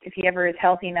himself if he ever is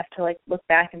healthy enough to, like, look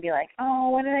back and be like, oh,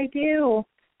 what did I do?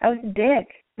 I was a dick.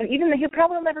 But even though he'll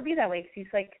probably never be that way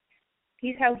because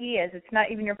he's how he is. It's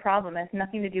not even your problem. It has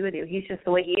nothing to do with you. He's just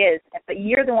the way he is. But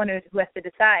you're the one who has to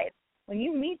decide. When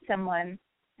you meet someone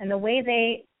and the way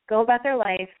they go about their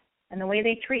life and the way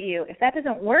they treat you, if that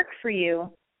doesn't work for you,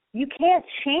 you can't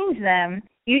change them.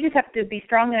 You just have to be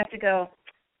strong enough to go,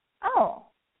 oh,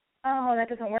 that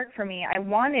doesn't work for me. I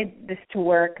wanted this to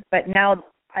work, but now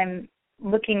I'm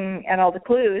looking at all the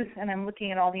clues and I'm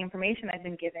looking at all the information I've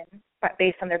been given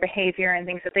based on their behavior and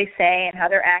things that they say and how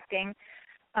they're acting.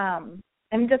 And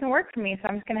it doesn't work for me, so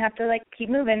I'm just going to have to, like, keep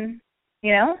moving,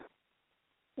 you know?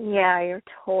 Yeah, you're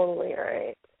totally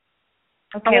right.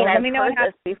 Okay, let me know what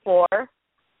happened before.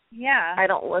 Yeah. I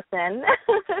don't listen.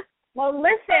 Well,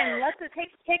 listen, let's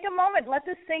take a moment, let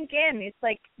this sink in. It's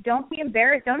like, don't be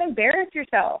embarrassed. Don't embarrass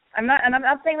yourself. I'm not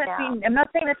saying that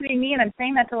to be mean. I'm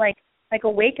saying that to like a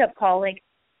wake up call. Like,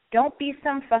 don't be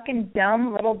some fucking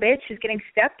dumb little bitch who's getting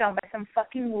stepped on by some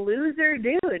fucking loser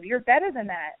dude. You're better than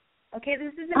that. Okay,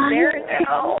 this is embarrassing.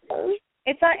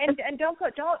 It's not, and don't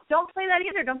play that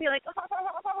either. Don't be like,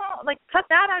 like, cut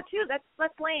that out too.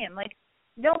 That's lame. Like,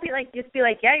 don't be like, just be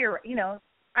like, yeah,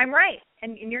 I'm right,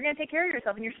 and you're gonna take care of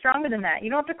yourself, and you're stronger than that. You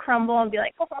don't have to crumble and be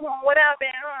like, what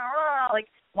happened? Like,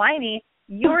 whiny.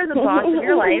 You're the boss of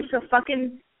your life, so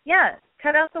fucking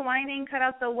cut out the whining, cut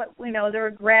out the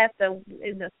regret, the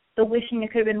wishing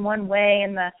it could have been one way,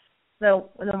 and the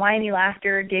the whiny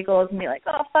laughter, giggles, and be like,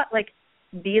 oh, fuck, like,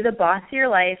 be the boss of your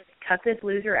life, cut this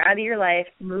loser out of your life,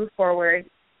 move forward,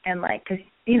 and, like, because,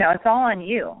 you know, it's all on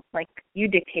you. Like, you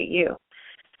dictate you.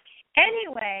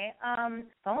 Anyway,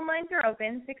 phone lines are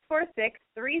open.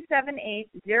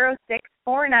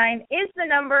 646-378-0649 is the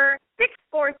number.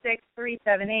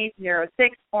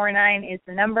 646-378-0649 is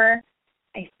the number.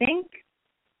 I think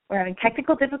we're having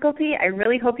technical difficulty. I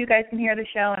really hope you guys can hear the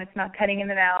show and it's not cutting in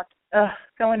and out. Ugh,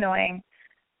 so annoying.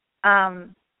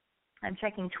 I'm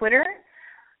checking Twitter.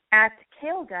 At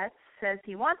KaleGuts says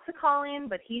he wants to call in,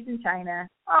 but he's in China.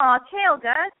 Aw,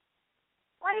 KaleGuts.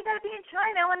 Why you got to be in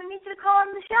China when I need you to call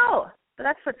on the show? But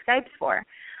that's what Skype's for.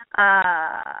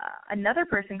 Another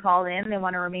person called in. They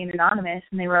want to remain anonymous,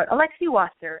 and they wrote, Alexi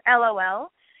Wasser,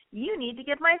 LOL, you need to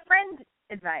give my friend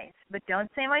advice, but don't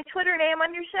say my Twitter name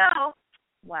on your show.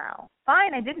 Wow.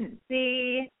 Fine, I didn't.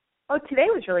 Today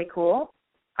was really cool.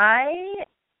 I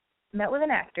met with an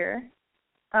actor.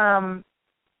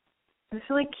 This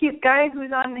really cute guy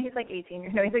he's like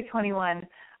 18. No, he's like 21.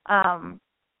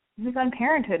 He's on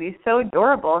Parenthood. He's so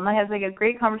adorable. And I had like a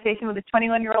great conversation with a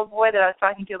 21-year-old boy that I was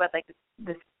talking to about like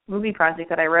this movie project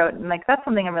that I wrote. And like that's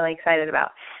something I'm really excited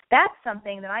about. That's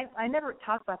something that I never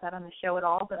talk about that on the show at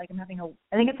all, but like I think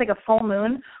it's like a full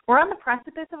moon. We're on the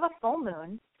precipice of a full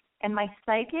moon. And my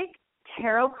psychic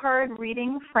tarot card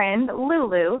reading friend,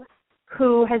 Lulu,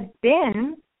 who has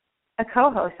been a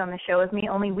co-host on the show with me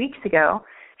only weeks ago,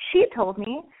 she told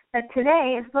me that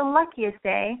today is the luckiest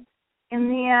day in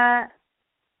the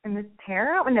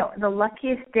tarot? No, the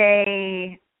luckiest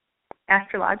day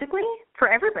astrologically for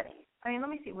everybody. I mean,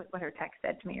 let me see what her text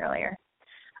said to me earlier.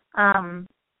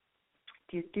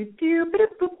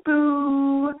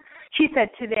 She said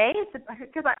today is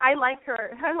because I like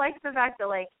her. I like the fact that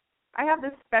like I have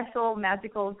this special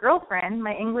magical girlfriend,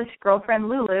 my English girlfriend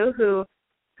Lulu, who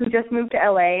just moved to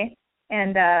LA,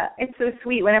 and it's so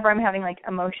sweet whenever I'm having like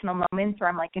emotional moments or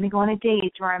I'm like going to go on a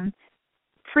date or I'm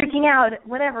freaking out,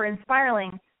 whatever, and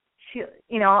spiraling. She,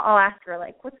 I'll ask her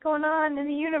like, what's going on in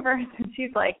the universe? And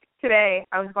she's like, today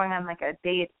I was going on like a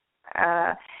date,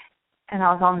 and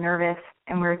I was all nervous,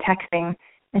 and we were texting,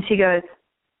 and she goes,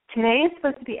 today is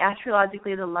supposed to be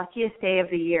astrologically the luckiest day of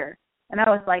the year. And I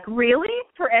was like, really?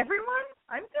 For everyone?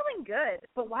 I'm feeling good,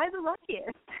 but why the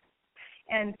luckiest?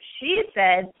 And she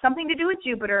said something to do with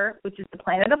Jupiter, which is the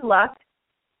planet of luck,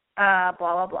 blah,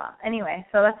 blah, blah. Anyway,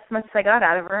 so that's as much as I got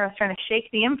out of her. I was trying to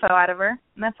shake the info out of her,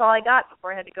 and that's all I got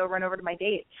before I had to go run over to my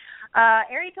date.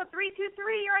 Area code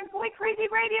 323, you're on Boy Crazy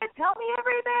Radio. Tell me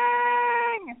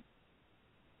everything.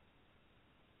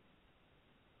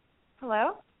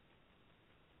 Hello?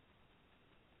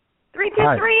 323,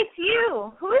 Hi. it's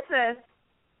you. Who is this?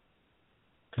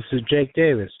 This is Jake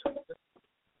Davis.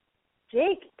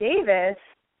 Jake Davis?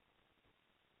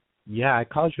 Yeah, I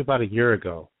called you about a year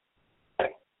ago.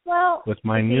 Well, with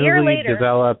my it's a year newly later.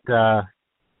 developed,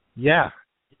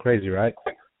 crazy, right?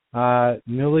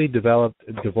 Newly developed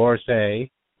divorcee,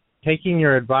 taking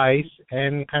your advice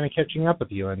and kind of catching up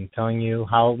with you and telling you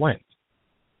how it went.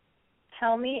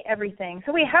 Tell me everything.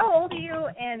 So wait, how old are you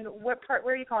and where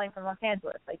are you calling from? Los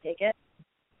Angeles, I take it?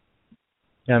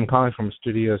 Yeah, I'm calling from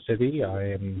Studio City.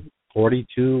 I am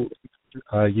 42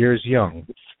 years young.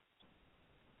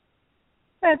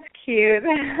 That's cute.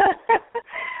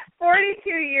 42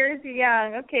 years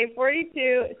young. Okay,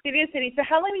 42, Studio City. So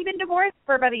how long have you been divorced?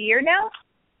 For about a year now?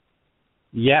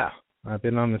 Yeah, I've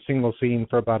been on the single scene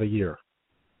for about a year.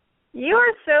 You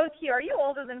are so cute. Are you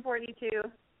older than 42?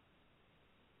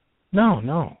 No,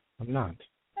 I'm not.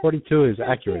 42 is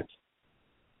accurate.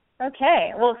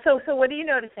 Okay. Well, so what are you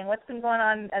noticing? What's been going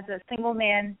on as a single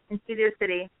man in Studio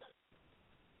City?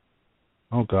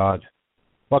 Oh, God.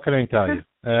 What can I tell you?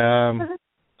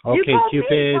 Okay,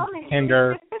 Cupid,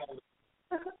 Tinder.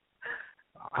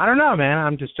 I don't know, man.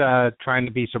 I'm just trying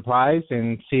to be surprised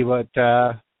and see what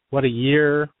a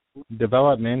year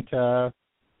development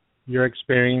your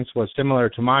experience was similar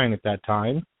to mine at that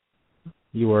time.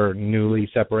 You were newly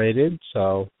separated,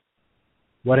 so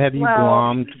what have you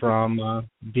glommed from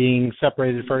being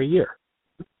separated for a year?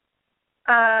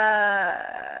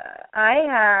 I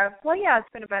have, it's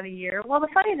been about a year. Well, the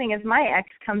funny thing is my ex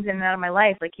comes in and out of my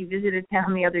life. Like, he visited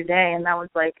town the other day, and that was,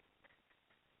 like,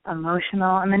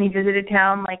 emotional. And then he visited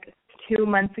town, like, 2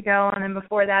 months ago, and then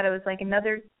before that it was, like,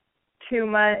 another 2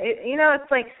 months.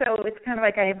 It's like, so it's kind of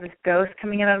like I have this ghost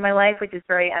coming in out of my life, which is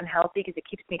very unhealthy because it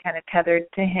keeps me kind of tethered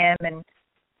to him and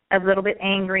a little bit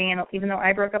angry. And even though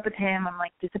I broke up with him, I'm,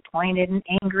 like, disappointed and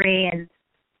angry and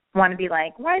want to be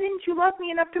like, why didn't you love me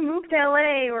enough to move to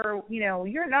LA? Or,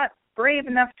 you're not brave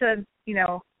enough to,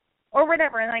 or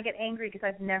whatever. And I get angry because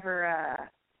I've never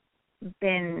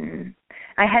been,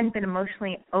 I hadn't been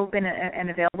emotionally open and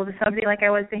available to somebody like I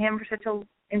was to him for such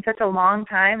a long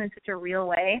time, in such a real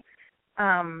way,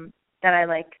 that I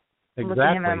like look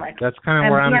at him and I'm like, that's kind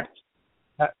of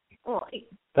where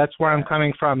that's where I'm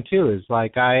coming from too. Is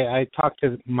like I talk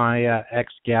to my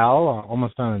ex gal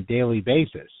almost on a daily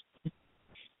basis.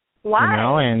 Why? You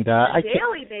know, and on a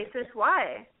daily basis?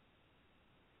 Why?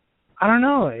 I don't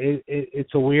know.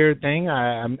 It's a weird thing.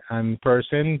 I'm a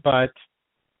person, but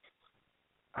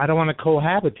I don't want to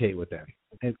cohabitate with them.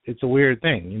 It's a weird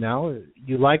thing, you know.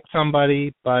 You like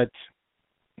somebody, but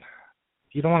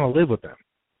you don't want to live with them.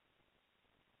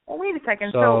 Well, wait a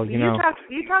second. So you talk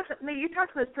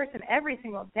to this person every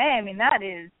single day. I mean,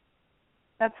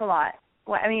 that's a lot.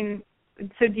 Well, I mean,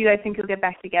 so do you guys think you'll get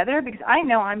back together? Because I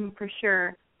know I'm for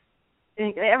sure.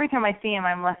 Every time I see him,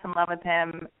 I'm less in love with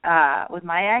him, with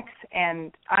my ex,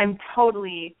 and I'm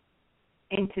totally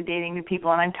into dating new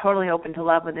people, and I'm totally open to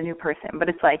love with a new person. But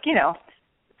it's like, you know,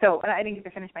 so I didn't get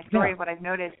to finish my story of what I've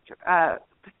noticed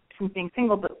since being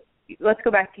single. But let's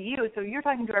go back to you. So you're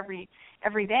talking to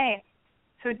every day.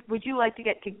 So would you like to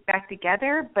get back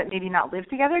together, but maybe not live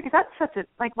together? Because that's such a,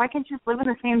 like, why can't you just live in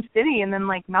the same city and then,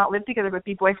 like, not live together but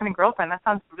be boyfriend and girlfriend? That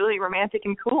sounds really romantic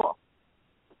and cool.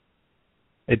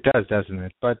 It does, doesn't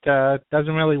it? But it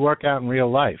doesn't really work out in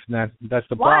real life. That's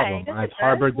the Why? problem. I've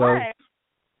harbored those.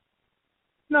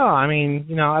 No, I mean,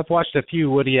 you know, I've watched a few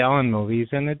Woody Allen movies,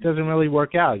 and it doesn't really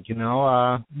work out. You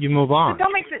know, you move on. But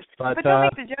don't make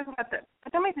the joke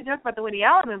about the Woody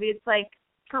Allen movie. It's like,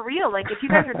 for real. Like, if you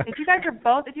guys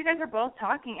are both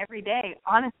talking every day,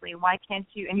 honestly, why can't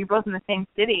you? And you're both in the same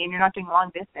city, and you're not doing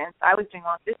long distance. I was doing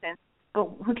long distance, but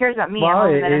who cares about me? Well,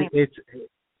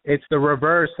 it's the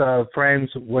reverse of friends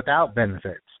without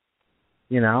benefits.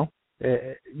 You know.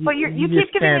 But you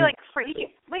keep giving me like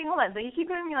wait, hold on. So you keep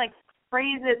giving me like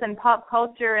phrases and pop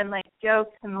culture and like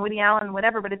jokes and Woody Allen,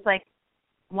 whatever. But it's like,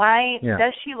 why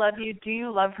does she love you? Do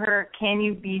you love her?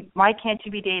 Why can't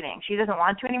you be dating? She doesn't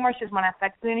want to anymore. She doesn't want to have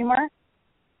sex with you anymore.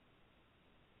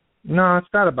 No,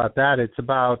 it's not about that. It's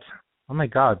about, oh my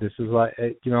God, this is like,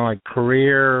 you know, like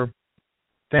career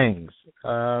things.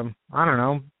 I don't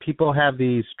know. People have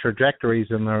these trajectories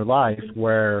in their life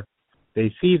where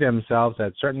they see themselves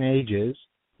at certain ages,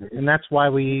 and that's why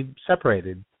we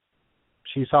separated.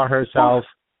 She saw herself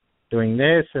doing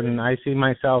this, and I see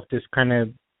myself just kind of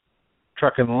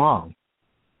trucking along.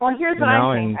 Well, here's what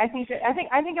I think. I think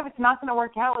if it's not going to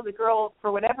work out with a girl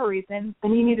for whatever reason,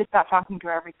 then you need to stop talking to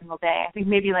her every single day. I think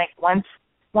maybe like once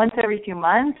every 2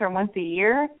 months or once a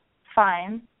year,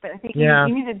 fine. But I think you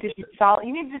need to do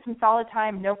some solid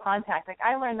time, no contact. Like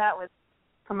I learned that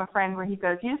from a friend where he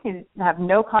goes, you just need to have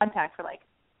no contact for like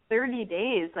 30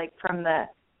 days, like from the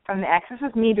ex. This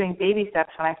was me doing baby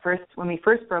steps when we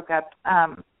first broke up.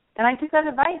 And I took that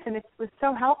advice, and it was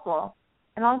so helpful.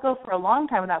 And I'll go for a long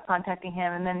time without contacting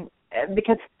him, and then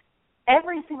because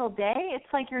every single day it's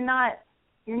like you're not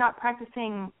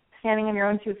practicing standing on your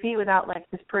own 2 feet without like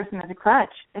this person as a crutch.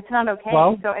 It's not okay.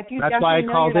 Well, so if you that's why I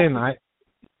called in.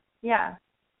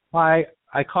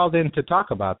 I called in to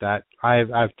talk about that.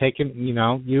 I've taken, you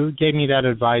know, you gave me that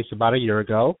advice about a year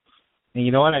ago, and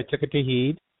you know what? I took it to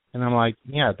heed, and I'm like,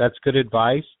 yeah, that's good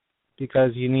advice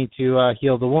because you need to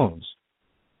heal the wounds.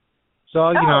 So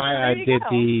you know, I did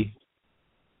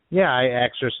I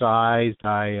exercised,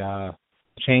 I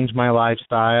changed my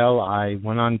lifestyle, I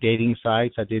went on dating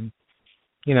sites, I did,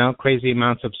 you know, crazy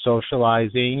amounts of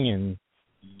socializing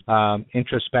and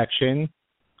introspection.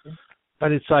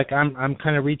 But it's like I'm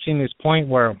kind of reaching this point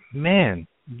where, man,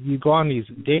 you go on these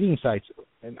dating sites,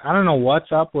 and I don't know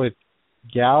what's up with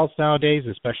gals nowadays,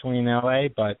 especially in LA,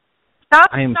 but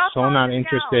I am so not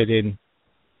interested in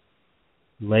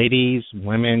ladies,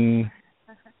 women,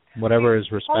 whatever is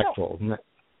respectful.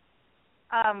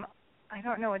 I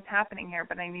don't know what's happening here,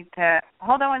 but I need to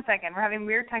hold on 1 second. We're having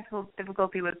weird technical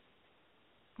difficulty with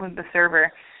the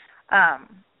server.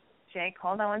 Jake,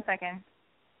 hold on 1 second.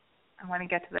 I want to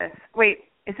get to this. Wait,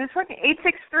 is this working?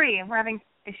 863. We're having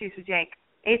issues with Jake.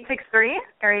 863?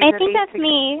 I think that's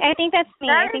me. I think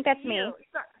that's me.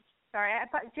 Sorry,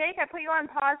 Jake, I put you on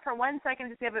pause for 1 second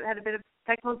to see if it had a bit of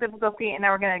technical difficulty, and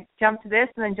now we're going to jump to this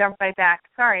and then jump right back.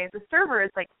 Sorry, the server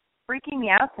is like freaking me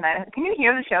out tonight. Can you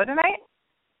hear the show tonight?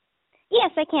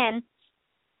 Yes, I can.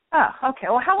 Oh, okay.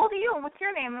 Well, how old are you, and what's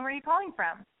your name, and where are you calling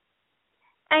from?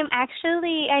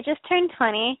 I just turned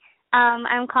 20.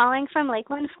 I'm calling from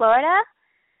Lakeland, Florida.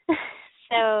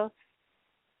 So,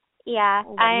 yeah.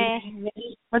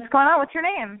 What's going on? What's your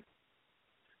name?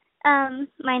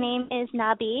 My name is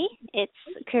Nabi. It's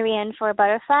Korean for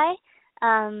butterfly.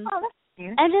 That's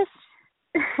cute. I'm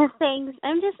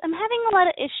having a lot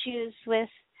of issues with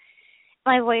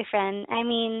my boyfriend. I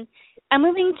mean, I'm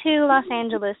moving to Los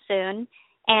Angeles soon,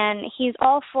 and he's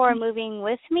all for moving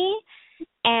with me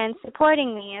and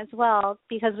supporting me as well,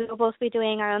 because we will both be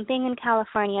doing our own thing in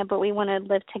California, but we want to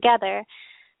live together.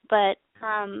 But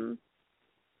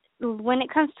when it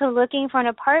comes to looking for an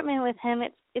apartment with him,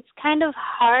 it's kind of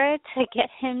hard to get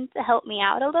him to help me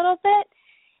out a little bit.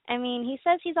 I mean, he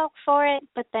says he's all for it,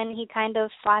 but then he kind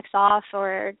of slacks off,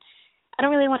 or I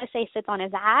don't really want to say sits on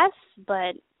his ass,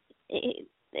 but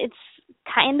it's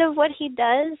kind of what he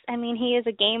does. I mean, he is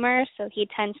a gamer, so he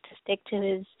tends to stick to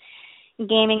his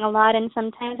gaming a lot, and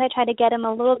sometimes I try to get him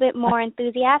a little bit more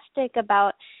enthusiastic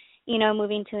about,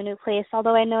 moving to a new place.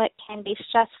 Although I know it can be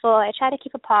stressful, I try to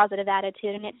keep a positive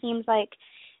attitude, and it seems like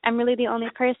I'm really the only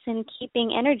person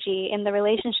keeping energy in the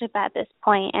relationship at this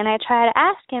point. And I try to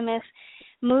ask him if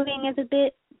moving is a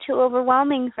bit too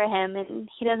overwhelming for him, and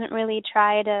he doesn't really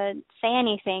try to say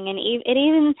anything. And it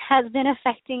even has been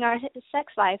affecting our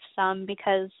sex life some,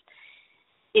 because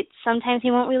sometimes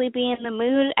he won't really be in the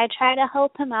mood. I try to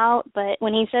help him out, but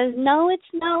when he says no, it's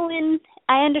no, and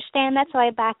I understand that, so I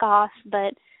back off.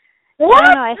 But what? I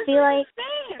don't know, I feel like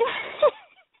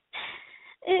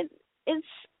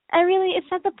it's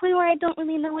at the point where I don't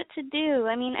really know what to do.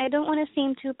 I mean, I don't want to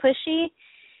seem too pushy.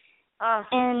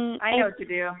 And I know what to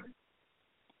do.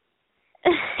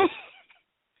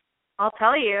 I'll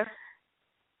tell you.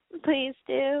 Please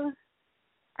do.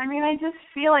 I mean, I just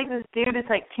feel like this dude is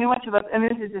like too much of a, and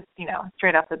this is just,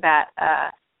 straight off the bat,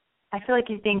 I feel like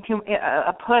he's being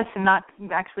a puss and not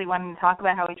actually wanting to talk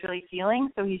about how he's really feeling,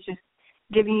 so he's just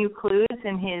giving you clues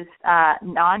in his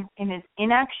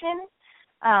inaction.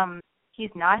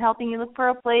 He's not helping you look for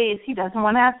a place. He doesn't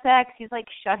want to have sex. He's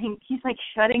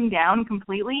shutting down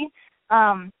completely.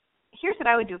 Here's what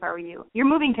I would do if I were you. You're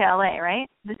moving to LA, right?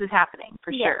 This is happening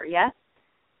for sure, yes?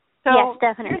 So yes,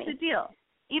 definitely. Here's the deal.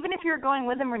 Even if you're going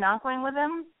with him or not going with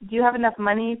him, do you have enough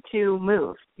money to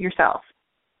move yourself?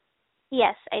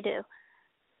 Yes, I do.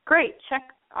 Great. Check.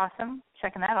 Awesome.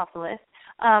 Checking that off the list.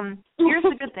 Here's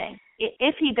the good thing.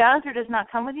 If he does or does not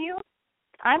come with you,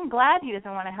 I'm glad he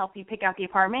doesn't want to help you pick out the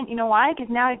apartment. You know why? Because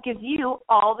now it gives you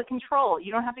all the control.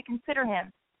 You don't have to consider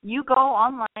him. You go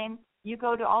online. You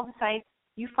go to all the sites.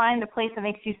 You find a place that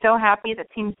makes you so happy, that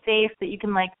seems safe, that you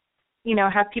can,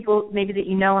 have people maybe that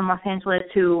you know in Los Angeles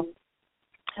who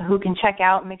can check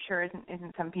out and make sure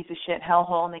isn't some piece of shit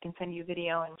hellhole, and they can send you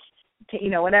video and,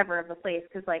 whatever of the place.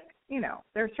 Because,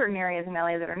 there are certain areas in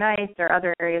LA that are nice. There are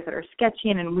other areas that are sketchy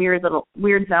and in weird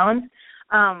zones.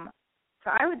 So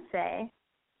I would say,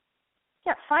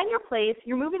 find your place.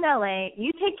 You're moving to LA.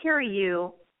 You take care of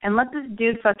you, and let this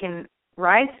dude fucking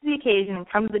rise to the occasion and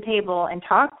come to the table and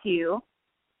talk to you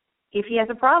if he has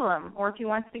a problem or if he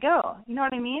wants to go. You know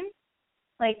what I mean?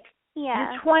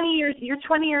 Yeah. You're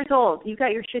 20 years old. You've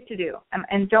got your shit to do.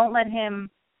 And don't let him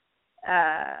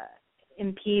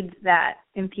impede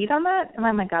on that.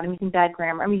 Oh my God, I'm using bad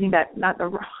grammar. I'm using not the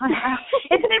wrong.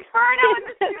 It's an inferno in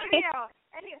the studio.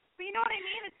 But you know what I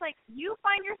mean? It's like, you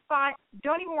find your spot.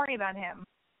 Don't even worry about him.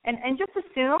 And just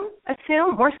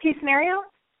assume, worst case scenario,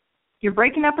 you're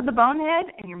breaking up with the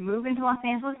bonehead and you're moving to Los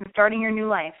Angeles and starting your new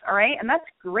life, all right? And that's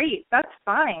great. That's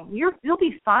fine. You'll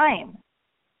be fine.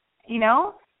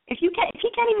 If he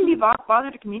can't even be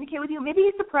bothered to communicate with you, maybe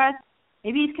he's depressed,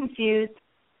 maybe he's confused.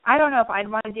 I don't know if I'd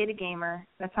want to date a gamer.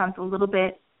 That sounds a little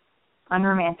bit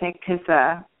unromantic, because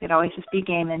it'd always just be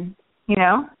gaming,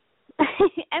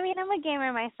 I mean, I'm a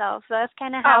gamer myself, so that's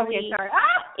kind of how we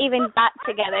even got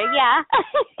together. Yeah.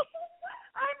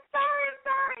 I'm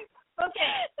sorry.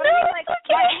 Okay. But No, it's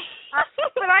okay.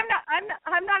 But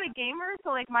I'm not a gamer,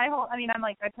 so my whole,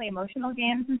 I play emotional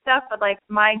games and stuff, but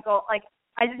my goal,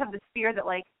 I just have this fear that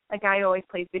a guy who always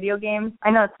plays video games. I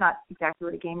know it's not exactly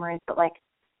what a gamer is, but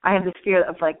I have this fear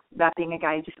of that being a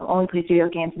guy who just only plays video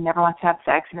games and never wants to have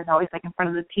sex and is always in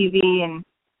front of the TV and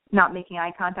not making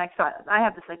eye contact. So I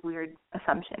have this weird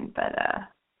assumption, but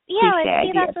yeah,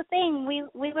 that's the thing. We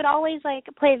would always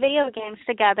play video games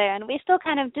together, and we still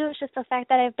kind of do. It's just the fact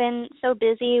that I've been so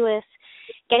busy with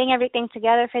getting everything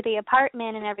together for the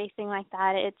apartment and everything like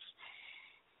that. It's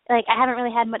I haven't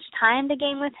really had much time to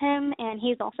game with him, and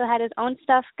he's also had his own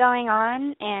stuff going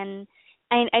on, and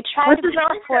I try to be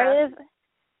supportive.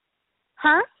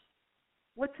 Huh?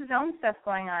 What's his own stuff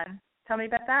going on? Tell me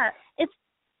about that. It's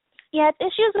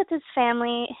issues with his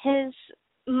family. His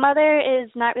mother is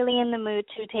not really in the mood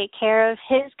to take care of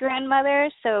his grandmother,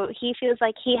 so he feels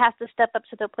like he has to step up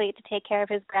to the plate to take care of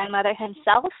his grandmother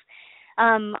himself.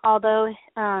 Although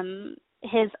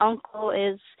his uncle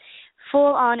is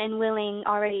full on and willing,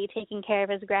 already taking care of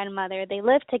his grandmother. They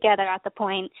live together at the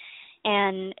point,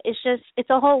 and it's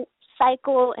a whole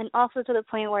cycle, and also to the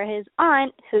point where his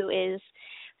aunt, who is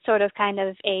sort of kind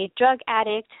of a drug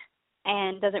addict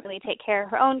and doesn't really take care of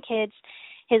her own kids.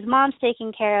 His mom's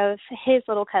taking care of his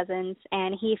little cousins,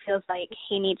 and he feels like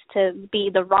he needs to be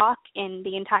the rock in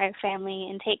the entire family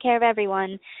and take care of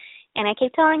everyone. And I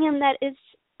keep telling him that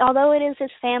although it is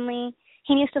his family,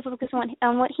 he needs to focus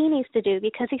on what he needs to do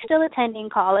because he's still attending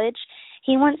college.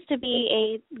 He wants to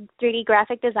be a 3D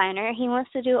graphic designer. He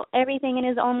wants to do everything in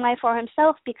his own life for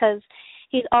himself because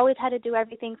he's always had to do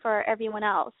everything for everyone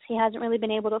else. He hasn't really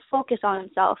been able to focus on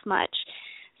himself much.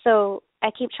 So I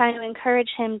keep trying to encourage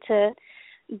him to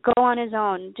go on his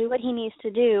own, do what he needs to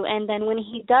do, and then when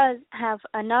he does have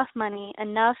enough money,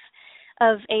 enough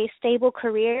of a stable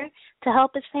career to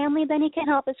help his family, then he can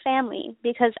help his family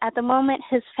because at the moment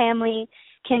his family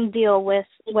can deal with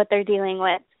what they're dealing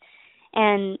with.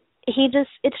 And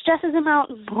it stresses him out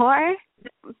more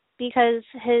because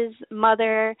his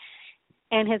mother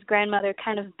and his grandmother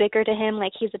kind of bicker to him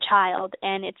like he's a child,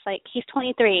 and it's like he's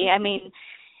 23. I mean,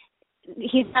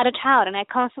 he's not a child, and I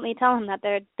constantly tell him that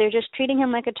they're just treating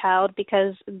him like a child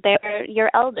because they're your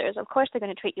elders. Of course they're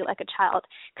going to treat you like a child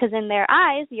because in their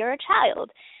eyes you're a child.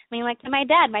 I mean, like to my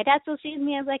dad still sees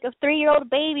me as like a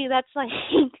 3-year-old baby that's like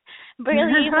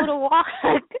barely able to walk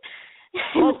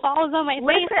and falls on my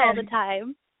face all the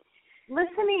time.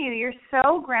 Listen to you. You're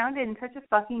so grounded and such a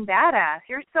fucking badass.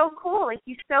 You're so cool. Like,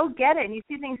 you so get it, and you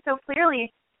see things so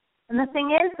clearly. And the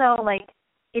thing is, though, like,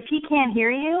 if he can't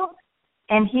hear you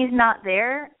and he's not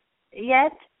there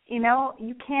yet, you know,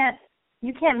 you can't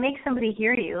make somebody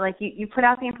hear you. Like, you put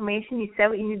out the information, you say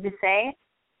what you need to say.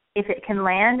 If it can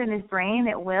land in his brain,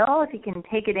 it will. If he can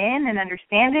take it in and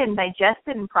understand it and digest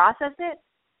it and process it,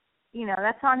 you know,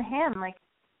 that's on him. Like,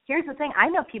 here's the thing. I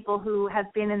know people who have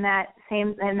been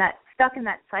stuck in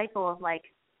that cycle of like,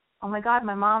 oh my God,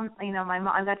 my mom, you know,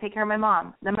 I've got to take care of my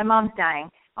mom. Then my mom's dying.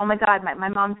 Oh my God, my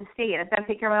mom's estate. I've got to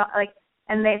take care of my mom. Like,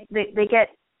 and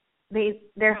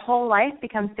their whole life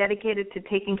becomes dedicated to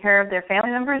taking care of their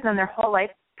family members, and their whole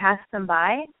life passes them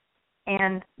by,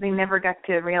 and they never got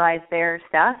to realize their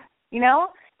stuff, you know?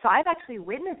 So I've actually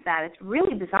witnessed that. It's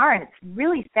really bizarre, and it's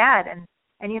really sad,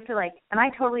 and you have to, like, and I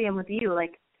totally am with you,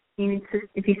 like, he needs to,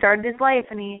 if he started his life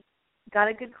and he got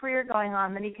a good career going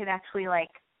on, then he could actually, like,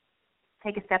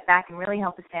 take a step back and really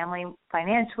help his family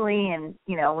financially and,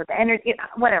 you know, with the energy,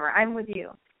 whatever. I'm with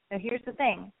you. Now, here's the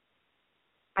thing.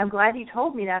 I'm glad you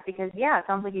told me that because, yeah, it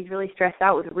sounds like he's really stressed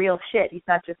out with real shit. He's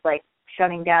not just, like,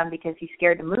 shutting down because he's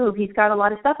scared to move. He's got a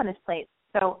lot of stuff on his plate.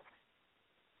 So,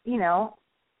 you know,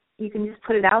 you can just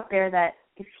put it out there that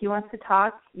if he wants to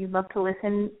talk, you'd love to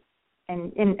listen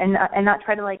and not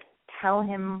try to, like, tell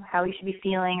him how he should be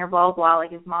feeling or blah, blah, blah,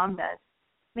 like his mom does.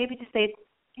 Maybe just say,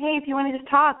 hey, if you want to just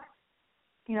talk,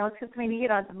 you know, let's get something to eat.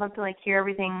 I'd love to, like, hear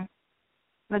everything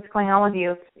that's going on with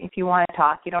you if you want to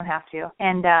talk. You don't have to.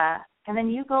 And then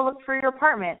you go look for your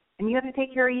apartment, and you have to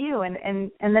take care of you, and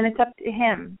then it's up to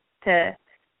him to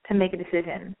make a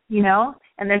decision, you know?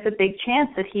 And there's a big chance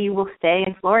that he will stay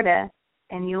in Florida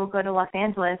and you will go to Los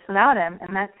Angeles without him,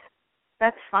 and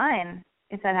that's fine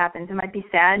if that happens. It might be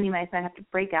sad, and you might have to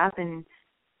break up,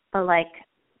 but, like,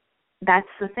 that's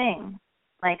the thing.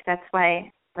 Like, that's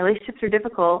why relationships are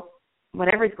difficult,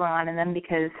 whatever's going on in them,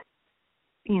 because,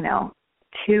 you know,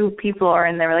 two people are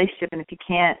in the relationship, and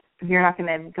if you're not going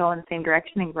to go in the same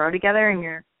direction and grow together,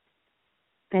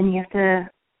 then you have to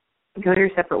go to your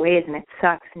separate ways, and it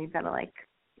sucks, and you've got to, like,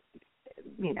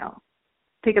 you know,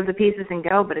 pick up the pieces and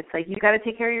go, but it's like, you got to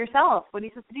take care of yourself. What are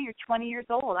you supposed to do? You're 20 years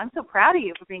old. I'm so proud of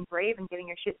you for being brave and getting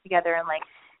your shit together and, like,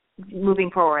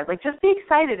 moving forward. Like, just be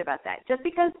excited about that. Just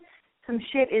because some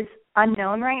shit is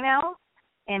unknown right now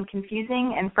and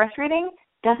confusing and frustrating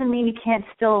doesn't mean you can't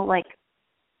still, like,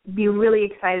 be really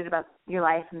excited about your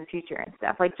life and the future and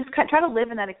stuff. Like, just try to live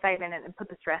in that excitement and put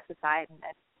the stress aside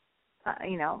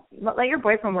and, you know, let your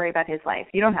boyfriend worry about his life.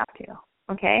 You don't have to,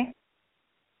 okay?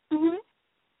 Mhm.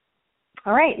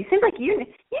 All right. You seem like you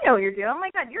know what you're doing. Oh my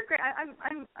God, you're great.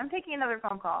 I'm taking another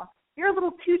phone call. You're a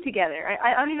little too together.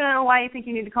 I don't even know why you think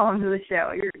you need to call into the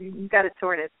show. You've got it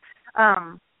sorted.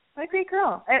 What a great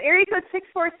girl. Area code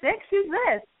 646. Who's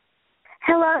this?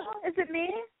 Hello. Is it me?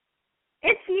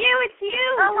 It's you.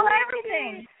 Oh, tell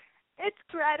everything. It's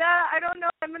Greta. I don't know.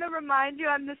 I'm going to remind you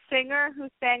I'm the singer who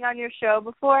sang on your show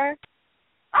before.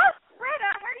 Oh, Greta,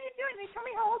 how are you doing? Tell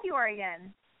me how old you are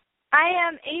again. I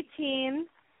am 18,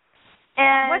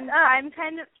 and I'm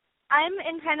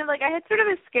in kind of like, I had sort of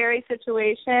a scary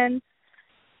situation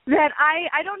that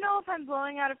I don't know if I'm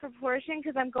blowing out of proportion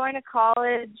because I'm going to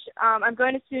college. I'm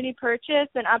going to SUNY Purchase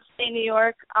in upstate New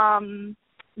York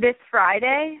this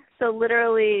Friday, so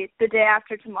literally the day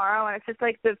after tomorrow, and it's just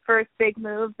like the first big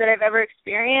move that I've ever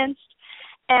experienced.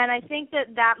 And I think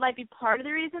that might be part of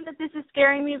the reason that this is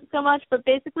scaring me so much. But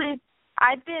basically,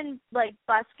 I've been, like,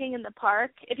 busking in the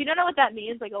park. If you don't know what that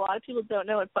means, like, a lot of people don't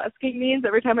know what busking means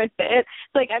every time I say it.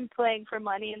 It's like I'm playing for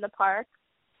money in the park.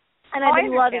 And I've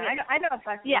been loving it. I know what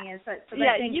busking is. So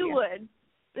you would.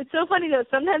 It's so funny, though.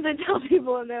 Sometimes I tell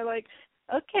people, and they're like,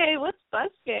 okay, what's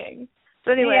busking?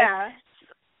 So anyway,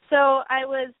 so I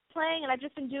was playing, and I've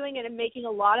just been doing it and making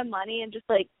a lot of money, and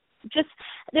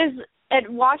there's at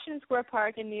Washington Square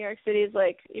Park in New York City is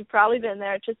like, you've probably been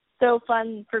there. It's just so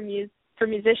fun for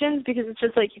musicians because it's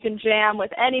just like you can jam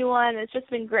with anyone. It's just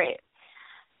been great.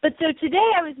 But so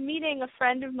today I was meeting a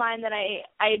friend of mine that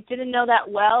I didn't know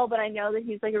that well, but I know that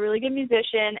he's like a really good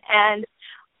musician. And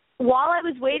while I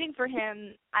was waiting for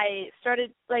him, I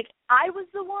started, like, I was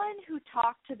the one who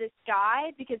talked to this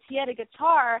guy because he had a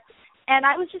guitar, and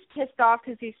I was just pissed off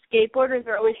because these skateboarders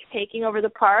are always taking over the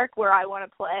park where I want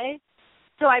to play.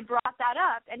 So I brought that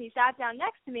up, and he sat down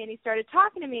next to me, and he started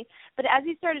talking to me. But as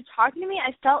he started talking to me,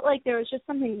 I felt like there was just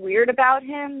something weird about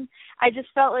him. I just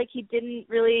felt like he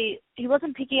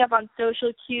wasn't picking up on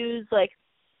social cues. Like,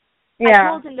 I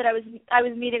told him that I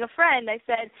was meeting a friend. I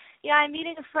said, yeah, I'm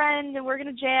meeting a friend, and we're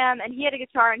going to jam. And he had a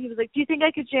guitar, and he was like, do you think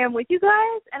I could jam with you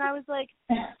guys? And I was like,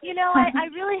 I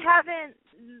really haven't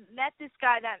met this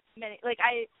guy that many. Like,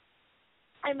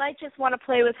 I might just want to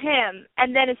play with him.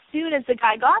 And then as soon as the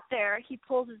guy got there, he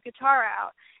pulls his guitar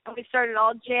out, and we started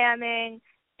all jamming.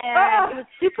 And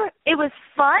it was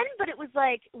fun, but it was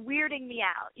like weirding me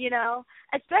out,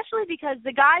 especially because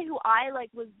the guy who I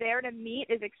was there to meet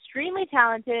is extremely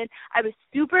talented. I was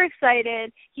super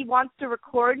excited. He wants to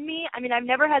record me. I mean, I've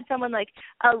never had someone like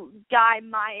a guy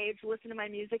my age listen to my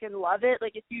music and love it.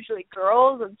 Like, it's usually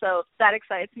girls, and so that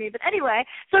excites me. But anyway,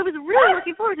 so I was really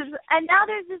looking forward to this. And now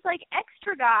there's this like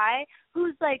extra guy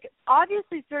who's like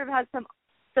obviously sort of has some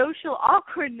social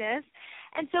awkwardness.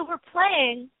 And so we're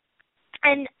playing.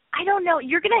 And I don't know,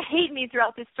 you're going to hate me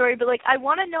throughout this story, but, like, I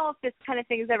want to know if this kind of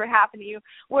thing has ever happened to you,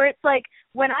 where it's like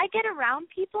when I get around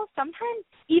people, sometimes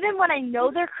even when I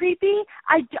know they're creepy,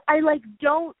 I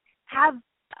don't have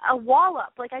a wall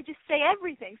up. Like, I just say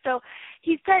everything. So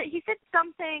he said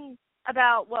something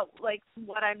about what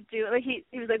I'm doing. Like,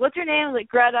 he was like, what's your name? I was like,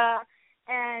 Greta.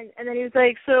 And then he was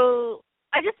like, so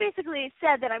I just basically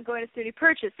said that I'm going to SUNY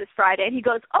Purchase this Friday. And he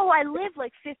goes, oh, I live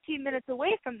like 15 minutes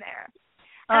away from there.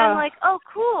 And I'm like, oh,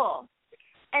 cool.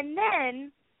 And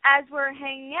then as we're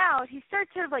hanging out, he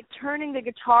starts sort of like turning the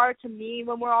guitar to me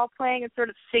when we're all playing and sort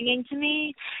of singing to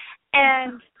me.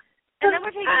 And then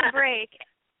we're taking a break,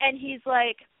 and he's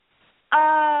like,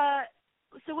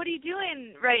 so what are you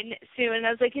doing soon? And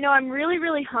I was like, I'm really,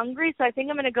 really hungry, so I think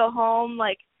I'm going to go home,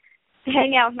 like, to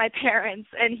hang out with my parents.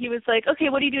 And he was like, okay,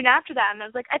 what are you doing after that? And I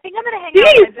was like, I think I'm going to hang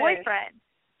out with my boyfriend.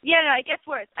 Yeah, no, it gets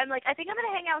worse. I'm like, I think I'm going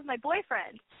to hang out with my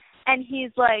boyfriend. And he's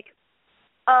like,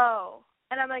 oh.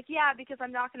 And I'm like, yeah, because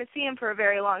I'm not going to see him for a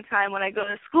very long time when I go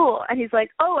to school. And he's like,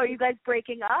 oh, are you guys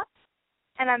breaking up?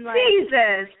 And I'm like,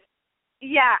 Jesus.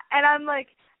 Yeah. And I'm like,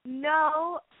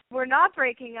 no, we're not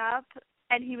breaking up.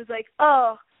 And he was like,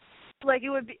 oh, like, it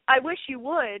would be, I wish you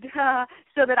would,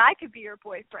 so that I could be your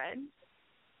boyfriend.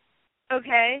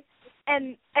 Okay?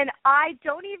 And I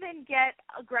don't even get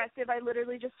aggressive. I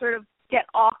literally just sort of get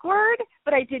awkward,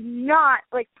 but I did not,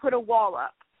 like, put a wall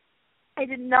up. I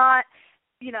did not,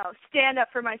 stand up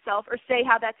for myself or say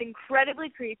how that's incredibly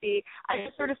creepy. I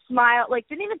just sort of smiled, like,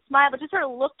 didn't even smile, but just sort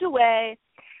of looked away.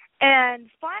 And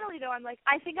finally, though, I'm like,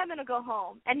 I think I'm going to go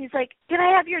home. And he's like, can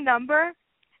I have your number?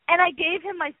 And I gave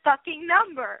him my fucking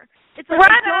number. It's like,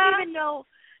 I don't even know.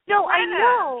 No, I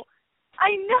know.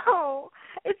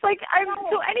 It's like,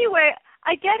 so anyway,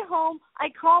 I get home, I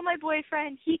call my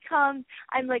boyfriend, he comes,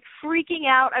 I'm like freaking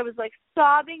out. I was like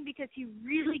sobbing because he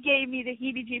really gave me the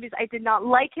heebie-jeebies. I did not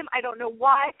like him. I don't know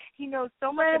why. He knows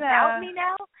so much about me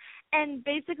now. And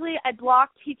basically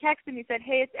he texted me, said,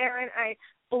 hey, it's Erin. I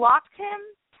blocked him.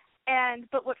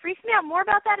 But what freaks me out more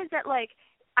about that is that, like,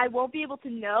 I won't be able to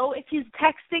know if he's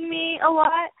texting me a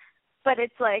lot, but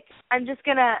it's like I'm just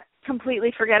going to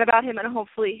completely forget about him, and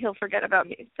hopefully he'll forget about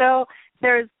me. So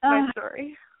there's my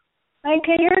story.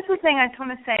 Okay, here's the thing I just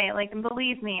want to say, like, and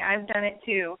believe me, I've done it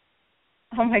too.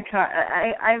 Oh my God,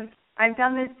 I've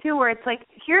done this too, where it's like,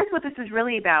 here's what this is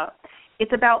really about.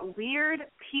 It's about weird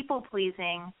people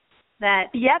pleasing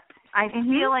that I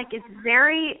feel like is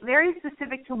very, very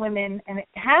specific to women, and it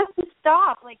has to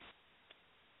stop. Like,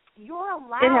 you're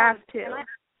allowed. It has to.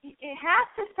 It has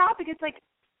to stop because, like,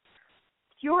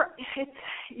 you're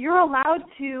allowed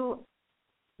to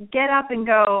get up and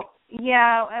go,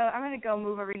 yeah, I'm gonna go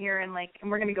move over here and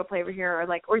we're gonna go play over here, or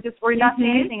not say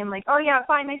anything and like, oh yeah,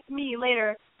 fine, nice to meet you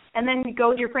later. and then you go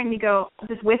with your friend and you go,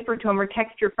 just whisper to him or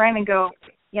text your friend and go,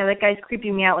 yeah, that guy's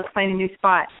creeping me out, let's find a new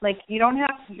spot. Like, you're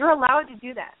allowed to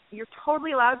do that. You're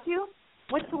totally allowed to.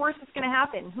 What's the worst that's going to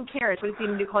happen? Who cares? What is he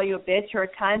going to do, call you a bitch or a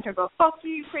cunt or go, fuck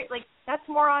you, like, that's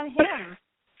more on him.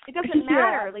 It doesn't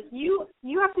matter. Like, you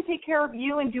have to take care of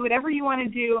you and do whatever you want to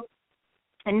do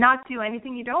and not do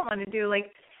anything you don't want to do.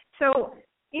 Like, so,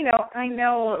 you know, I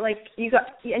know, like,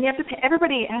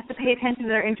 everybody has to pay attention to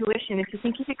their intuition. If you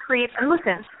think you could create, and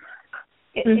listen,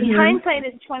 hindsight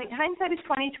is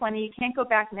 20/20. You can't go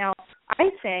back now. I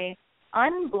say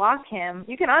unblock him.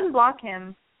 You can unblock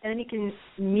him, and then you can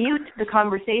mute the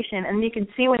conversation, and then you can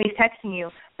see when he's texting you.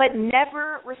 But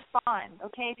never respond,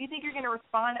 okay? If you think you're going to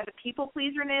respond out of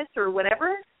people-pleaserness or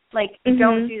whatever, like,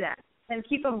 don't do that. And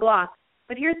keep him blocked.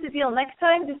 But here's the deal. Next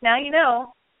time, just now you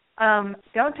know,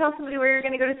 don't tell somebody where you're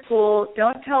going to go to school.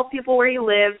 Don't tell people where you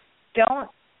live. Don't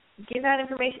give that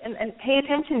information and pay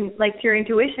attention, like, to your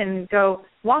intuition.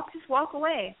 Just walk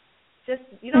away. Just,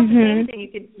 you don't have to say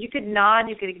anything. You could nod.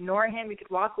 You could ignore him. You could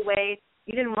walk away.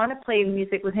 You didn't want to play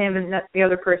music with him and not the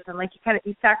other person. Like,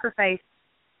 you sacrifice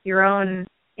your own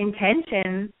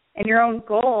intention and your own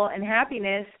goal and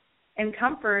happiness and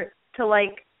comfort to,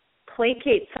 like,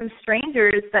 placate some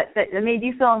strangers that made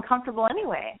you feel uncomfortable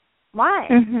anyway. Why?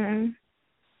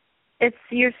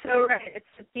 You're so right. It's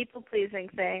the people-pleasing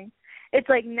thing. It's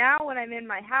like now when I'm in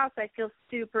my house, I feel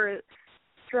super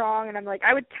strong, and I'm like,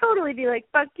 I would totally be like,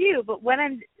 fuck you. But when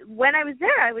I was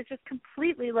there, I was just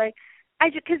completely like,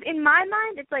 because in my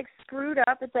mind, it's like screwed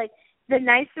up. It's like the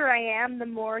nicer I am, the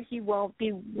more he won't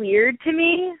be weird to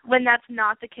me, when that's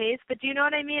not the case. But do you know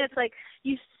what I mean? It's like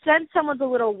you sense someone's a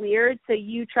little weird, so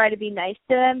you try to be nice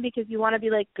to them because you want to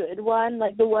be like good one,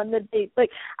 like the one that they like.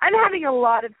 I'm having a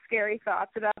lot of scary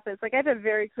thoughts about this. Like, I have a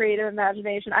very creative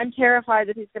imagination. I'm terrified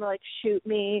that he's gonna like shoot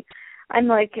me. I'm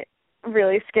like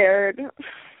really scared.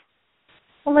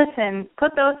 Well, listen,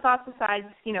 put those thoughts aside.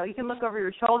 You know, you can look over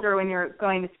your shoulder when you're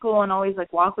going to school and always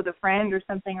like walk with a friend or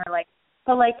something, or like,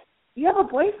 but like, you have a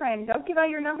boyfriend. Don't give out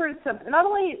your number. Not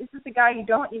only is this a guy you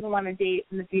don't even want to date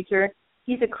in the future,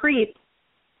 he's a creep.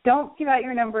 Don't give out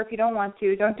your number if you don't want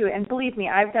to. Don't do it. And believe me,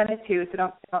 I've done it too, so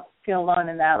don't feel alone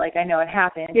in that. Like, I know it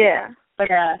happened. Yeah.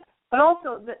 But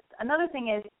also, another thing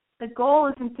is, the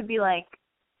goal isn't to be like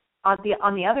on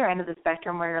the other end of the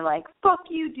spectrum where you're like, fuck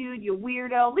you, dude, you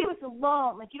weirdo, leave us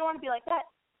alone. Like, you don't want to be like that.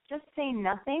 Just say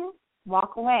nothing,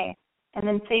 walk away, and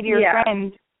then say to your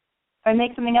friend, or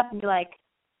make something up and be like,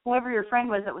 whoever your friend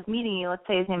was that was meeting you, let's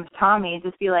say his name is Tommy,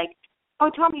 just be like, oh,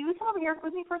 Tommy, you come over here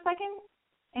with me for a second?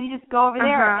 And you just go over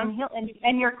there, and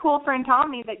and your cool friend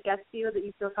Tommy that gets you, that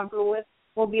you feel comfortable with,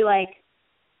 will be like,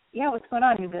 yeah, what's going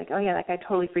on? And you'll be like, oh, yeah, that guy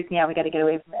totally freaked me out. We got to get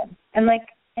away from him. And, like,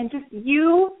 and just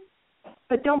you,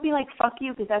 but don't be like, fuck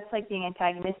you, because that's, like, being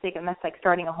antagonistic, and that's, like,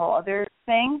 starting a whole other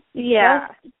thing. Yeah.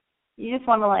 You just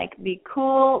want to, like, be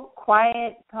cool,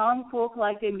 quiet, calm, cool,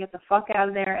 collected, and get the fuck out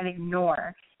of there and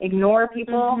ignore. Ignore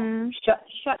people,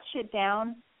 shut shit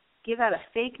down, give out a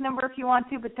fake number if you want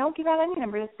to, but don't give out any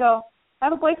number. Just go, I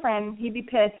have a boyfriend, he'd be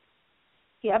pissed.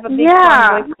 You have a big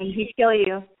boyfriend, he'd kill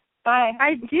you. Bye.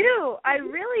 I do. I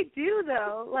really do,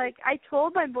 though. Like, I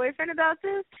told my boyfriend about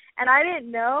this, and I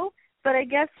didn't know, but I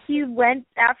guess he went,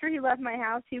 after he left my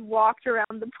house, he walked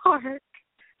around the park.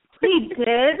 He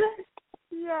did?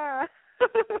 Yeah.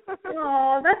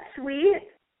 Oh, that's sweet.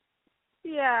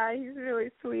 Yeah, he's really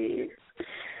sweet.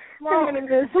 Well, I'm gonna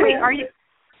miss wait, are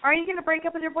you gonna break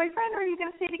up with your boyfriend, or are you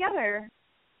gonna stay together?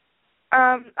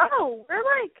 We're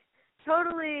like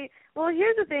totally. Well,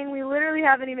 here's the thing: we literally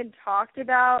haven't even talked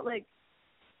about, like,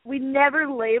 we never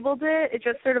labeled it. It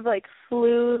just sort of like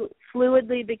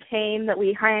fluidly became that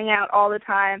we hang out all the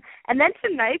time. And then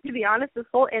tonight, to be honest, this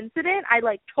whole incident, I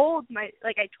told him,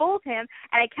 and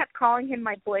I kept calling him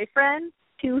my boyfriend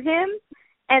to him,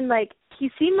 and like he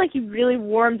seemed like he really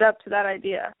warmed up to that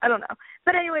idea. I don't know,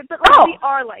 but anyway, we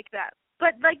are like that.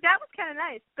 But like that was kind of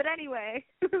nice. But anyway.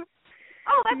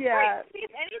 Oh, that's great. See,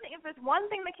 if there's one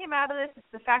thing that came out of this, it's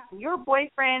the fact that your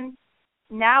boyfriend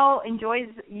now enjoys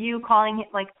you calling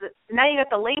it, like, now you got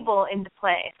the label into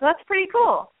play. So that's pretty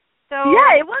cool. So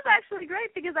yeah, it was actually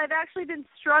great because I've actually been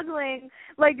struggling.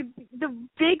 Like, the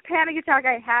big panic attack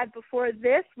I had before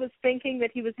this was thinking that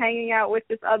he was hanging out with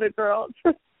this other girl.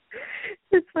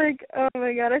 It's like, oh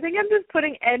my God, I think I'm just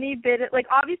putting any bit, like,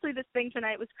 obviously this thing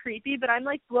tonight was creepy, but I'm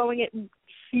like blowing it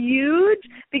huge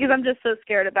because I'm just so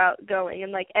scared about going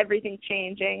and like everything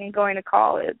changing and going to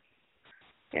college,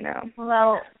 you know.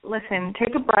 Well, listen,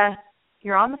 take a breath.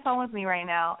 You're on the phone with me right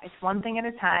now. It's one thing at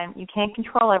a time. You can't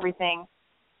control everything.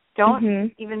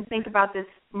 Don't even think about this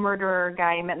murderer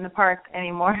guy you met in the park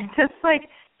anymore.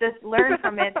 Just learn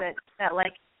from it that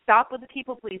like, stop with the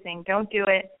people pleasing. Don't do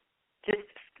it. Just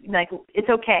like, it's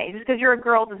okay. Just because you're a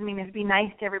girl doesn't mean you have to be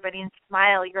nice to everybody and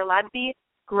smile. You're allowed to be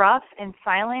gruff and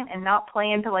silent and not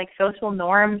play into like social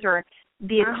norms or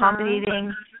be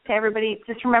accommodating to everybody.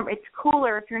 Just remember, it's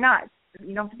cooler if you're not.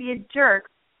 You don't have to be a jerk,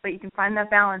 but you can find that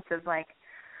balance of like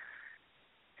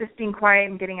just being quiet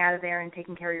and getting out of there and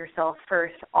taking care of yourself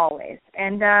first always.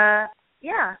 And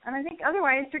and I think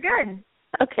otherwise you're good.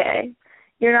 Okay.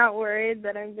 You're not worried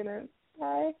that I'm gonna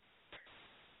die?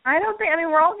 I don't think. I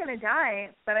mean, we're all going to die,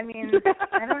 but I mean,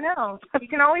 I don't know. You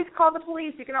can always call the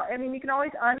police. You can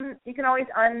always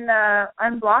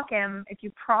unblock him if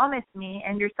you promise me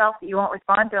and yourself that you won't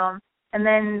respond to him. And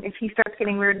then if he starts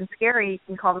getting weird and scary, you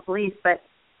can call the police. But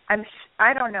I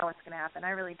don't know what's going to happen.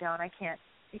 I really don't. I can't.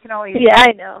 You can always. Yeah,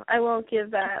 I know. I won't give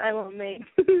that. I won't make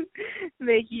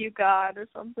you God or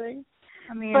something.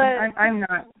 I mean, but, I'm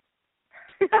not.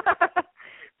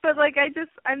 But like,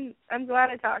 I'm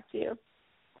glad I talked to you.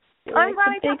 You're I'm glad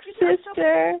I talked to you.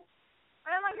 Sister.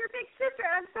 I'm like your big sister,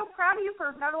 and I'm so proud of you for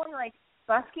not only like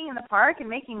busking in the park and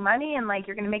making money, and like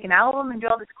you're gonna make an album and do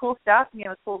all this cool stuff, and you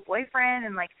have a cool boyfriend,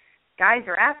 and like guys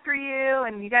are after you,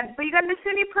 and you got the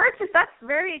SUNY Purchase. That's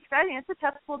very exciting. It's a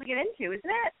tough school to get into, isn't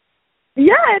it?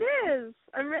 Yeah, it is.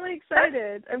 I'm really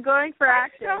excited. I'm going for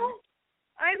acting.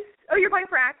 You're going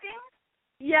for acting?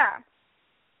 Yeah.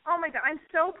 Oh, my God, I'm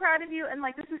so proud of you, and,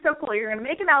 like, this is so cool. You're going to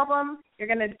make an album. You're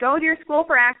going to go to your school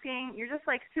for acting. You're just,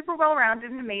 like, super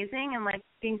well-rounded and amazing and, like,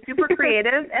 being super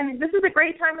creative, and this is a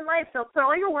great time in life. So put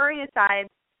all your worry aside.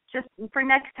 Just for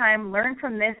next time, learn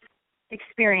from this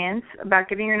experience about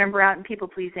giving your number out and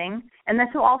people-pleasing, and this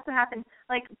will also happen.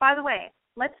 Like, by the way,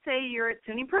 let's say you're at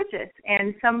SUNY Purchase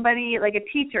and somebody, like a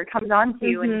teacher, comes on to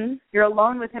you and you're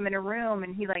alone with him in a room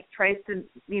and he, like, tries to,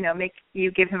 make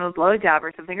you give him a blowjob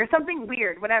or something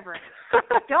weird, whatever.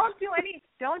 Don't do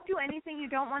anything you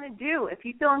don't want to do. If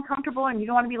you feel uncomfortable and you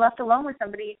don't want to be left alone with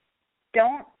somebody,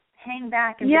 don't hang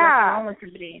back and be left alone with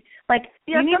somebody. Like,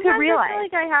 you need to realize. I feel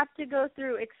like I have to go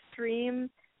through extreme,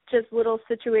 just little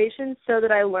situations so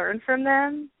that I learn from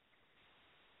them.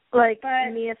 Like,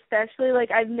 me especially,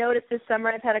 like, I've noticed this summer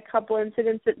I've had a couple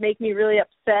incidents that make me really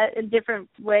upset in different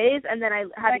ways, and then I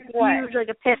had a huge, like,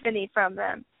 epiphany from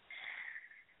them.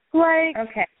 Like,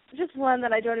 just one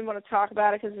that I don't even want to talk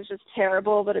about it because it's just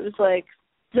terrible, but it was like,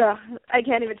 I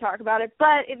can't even talk about it.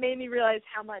 But it made me realize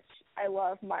how much I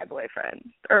love my boyfriend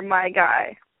or my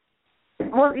guy.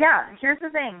 Well, yeah, here's the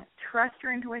thing. Trust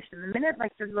your intuition. The minute,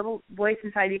 like, there's a little voice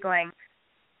inside you going,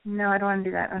 no, I don't want to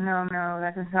do that. Oh, no,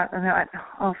 that's not.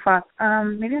 Oh, fuck.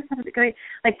 Maybe that's not a good.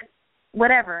 Like,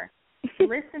 whatever.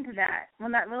 Listen to that.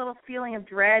 When that little feeling of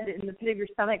dread in the pit of your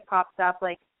stomach pops up,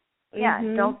 like,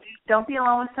 don't be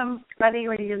alone with somebody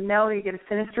where you know you get a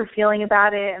sinister feeling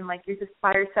about it, and like you're just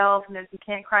by yourself, and you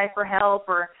can't cry for help,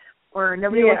 or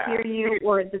nobody will hear you,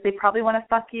 or that they probably want to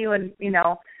fuck you, and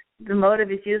the motive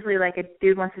is usually like a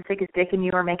dude wants to stick his dick in you,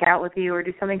 or make out with you, or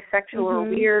do something sexual or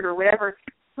weird or whatever.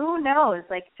 Who knows?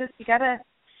 Like, just you gotta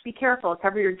be careful.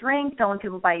 Cover your drink. Don't let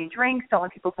people buy you drinks. Don't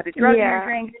let people put a drug in your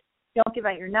drink. Don't give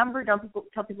out your number. Don't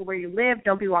tell people where you live.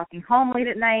 Don't be walking home late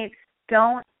at night.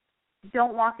 Don't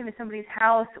walk into somebody's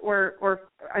house or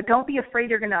don't be afraid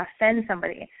you're gonna offend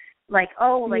somebody. Like,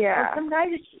 some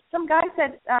guy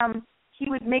said he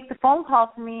would make the phone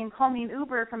call for me and call me an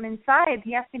Uber from inside.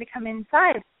 He asked me to come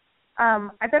inside.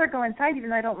 I better go inside even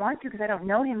though I don't want to because I don't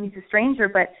know him. He's a stranger,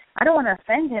 but I don't want to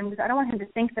offend him because I don't want him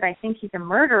to think that I think he's a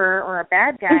murderer or a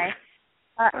bad guy.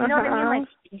 You know what I mean?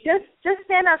 Like, just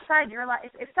stand outside. You're allowed.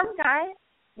 If some guy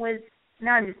was,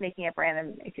 now I'm just making up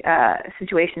random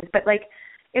situations, but like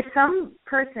if some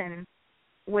person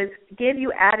gave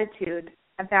you attitude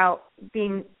about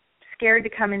being scared to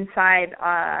come inside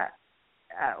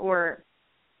or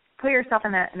put yourself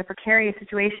in a precarious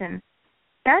situation,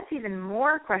 that's even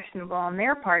more questionable on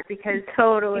their part because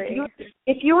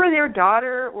if you were their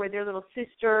daughter or their little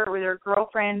sister or their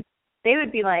girlfriend, they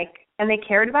would be like, and they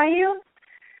cared about you,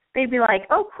 they'd be like,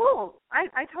 oh, cool, I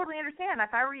totally understand.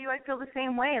 If I were you, I'd feel the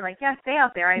same way. Like, yeah, stay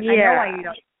out there. I know why you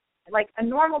don't. Like, a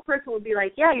normal person would be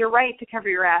like, yeah, you're right to cover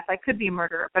your ass. I could be a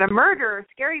murderer. But a murderer,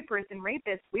 scary person,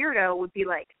 rapist, weirdo would be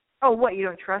like, oh, what, you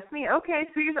don't trust me? Okay,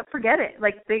 so you just forget it.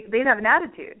 Like, they'd have an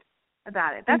attitude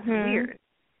about it. That's weird.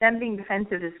 Them being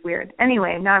defensive is weird.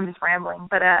 Anyway, now I'm just rambling.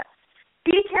 But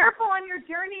be careful on your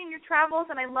journey and your travels,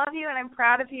 and I love you, and I'm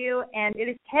proud of you. And it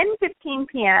is 10:15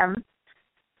 p.m.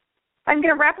 I'm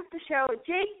going to wrap up the show.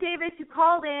 Jake Davis, you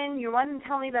called in. You wanted to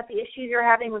tell me about the issues you're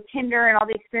having with Tinder and all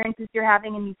the experiences you're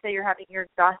having, and you say you're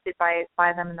exhausted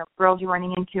by them and the girls you're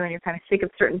running into, and you're kind of sick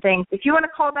of certain things. If you want to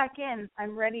call back in,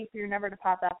 I'm ready for your number to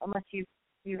pop up, unless you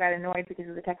got annoyed because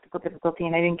of the technical difficulty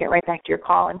and I didn't get right back to your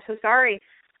call. I'm so sorry.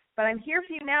 But I'm here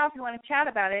for you now if you want to chat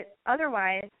about it.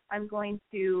 Otherwise, I'm going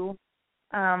to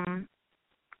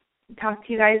talk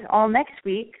to you guys all next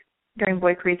week during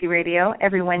Boy Crazy Radio,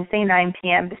 every Wednesday, 9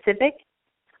 p.m. Pacific,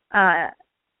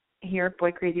 here at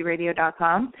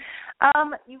boycrazyradio.com.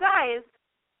 You guys,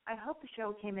 I hope the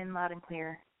show came in loud and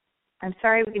clear. I'm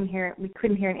sorry we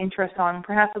couldn't hear an intro song.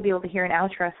 Perhaps we'll be able to hear an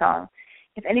outro song.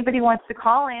 If anybody wants to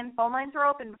call in, phone lines are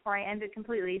open before I end it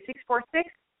completely.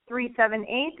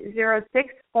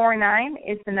 646-378-0649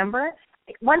 is the number.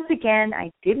 Once again, I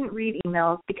didn't read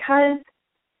emails because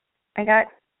I got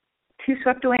too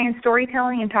swept away in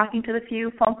storytelling and talking to the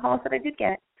few phone calls that I did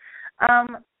get.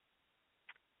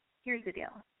 Here's the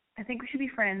deal. I think we should be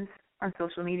friends on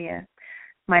social media.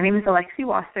 My name is Alexi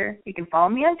Wasser. You can follow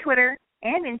me on Twitter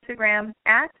and Instagram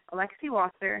at Alexi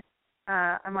Wasser.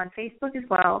 I'm on Facebook as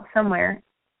well, somewhere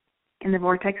in the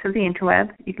vortex of the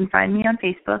interweb. You can find me on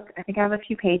Facebook. I think I have a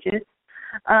few pages.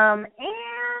 And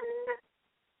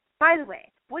by the way,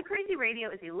 Boy Crazy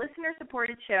Radio is a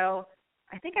listener-supported show.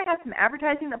 I think I have some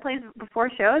advertising that plays before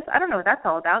shows. I don't know what that's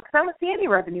all about because I don't see any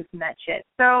revenue from that shit.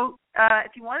 So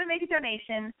if you want to make a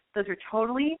donation, those are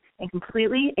totally and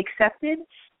completely accepted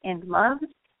and loved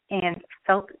and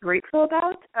felt grateful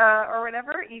about or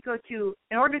whatever. You go to,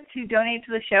 in order to donate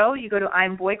to the show, you go to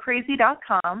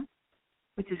imboycrazy.com,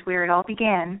 which is where it all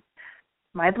began,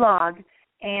 my blog.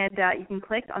 And you can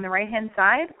click on the right-hand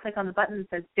side, click on the button that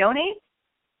says donate.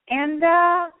 And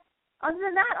other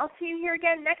than that, I'll see you here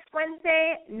again next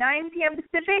Wednesday, 9 p.m.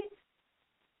 Pacific.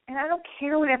 And I don't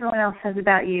care what everyone else says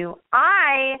about you.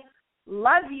 I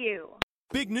love you.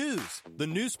 Big news! The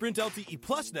new Sprint LTE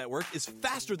Plus network is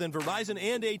faster than Verizon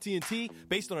and AT&T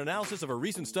based on analysis of a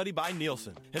recent study by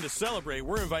Nielsen. And to celebrate,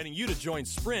 we're inviting you to join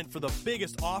Sprint for the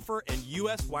biggest offer in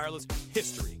U.S. wireless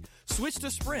history. Switch to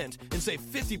Sprint and save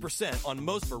 50% on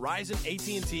most Verizon,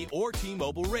 AT&T, or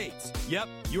T-Mobile rates. Yep,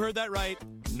 you heard that right.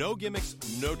 No gimmicks,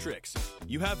 no tricks.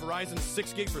 You have Verizon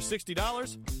 6 gigs for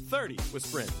 $60, 30 with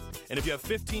Sprint. And if you have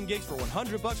 15 gigs for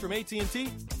 $100 from AT&T,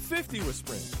 50 with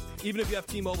Sprint. Even if you have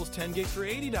T-Mobile's 10 gigs for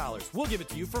 $80, we'll give it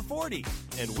to you for $40.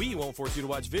 And we won't force you to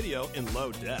watch video in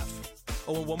low def.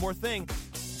 Oh, and one more thing.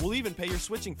 We'll even pay your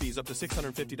switching fees up to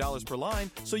 $650 per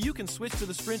line so you can switch to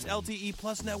the Sprint LTE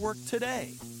Plus network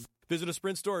today. Visit a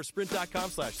Sprint store or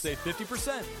sprint.com/save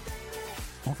 50%.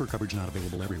 Offer coverage not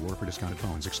available everywhere for discounted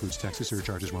phones. Excludes taxes,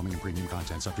 surcharges, roaming, and premium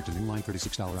content. Subject to new line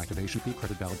 $36 activation fee.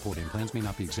 Credit valid 4-day plans may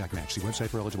not be exact match. See website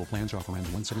for eligible plans. Offer ends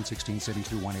 1/7/16, savings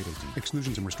through 1/8/18.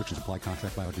 Exclusions and restrictions apply.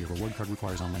 Contract valid via reward card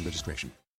requires online registration.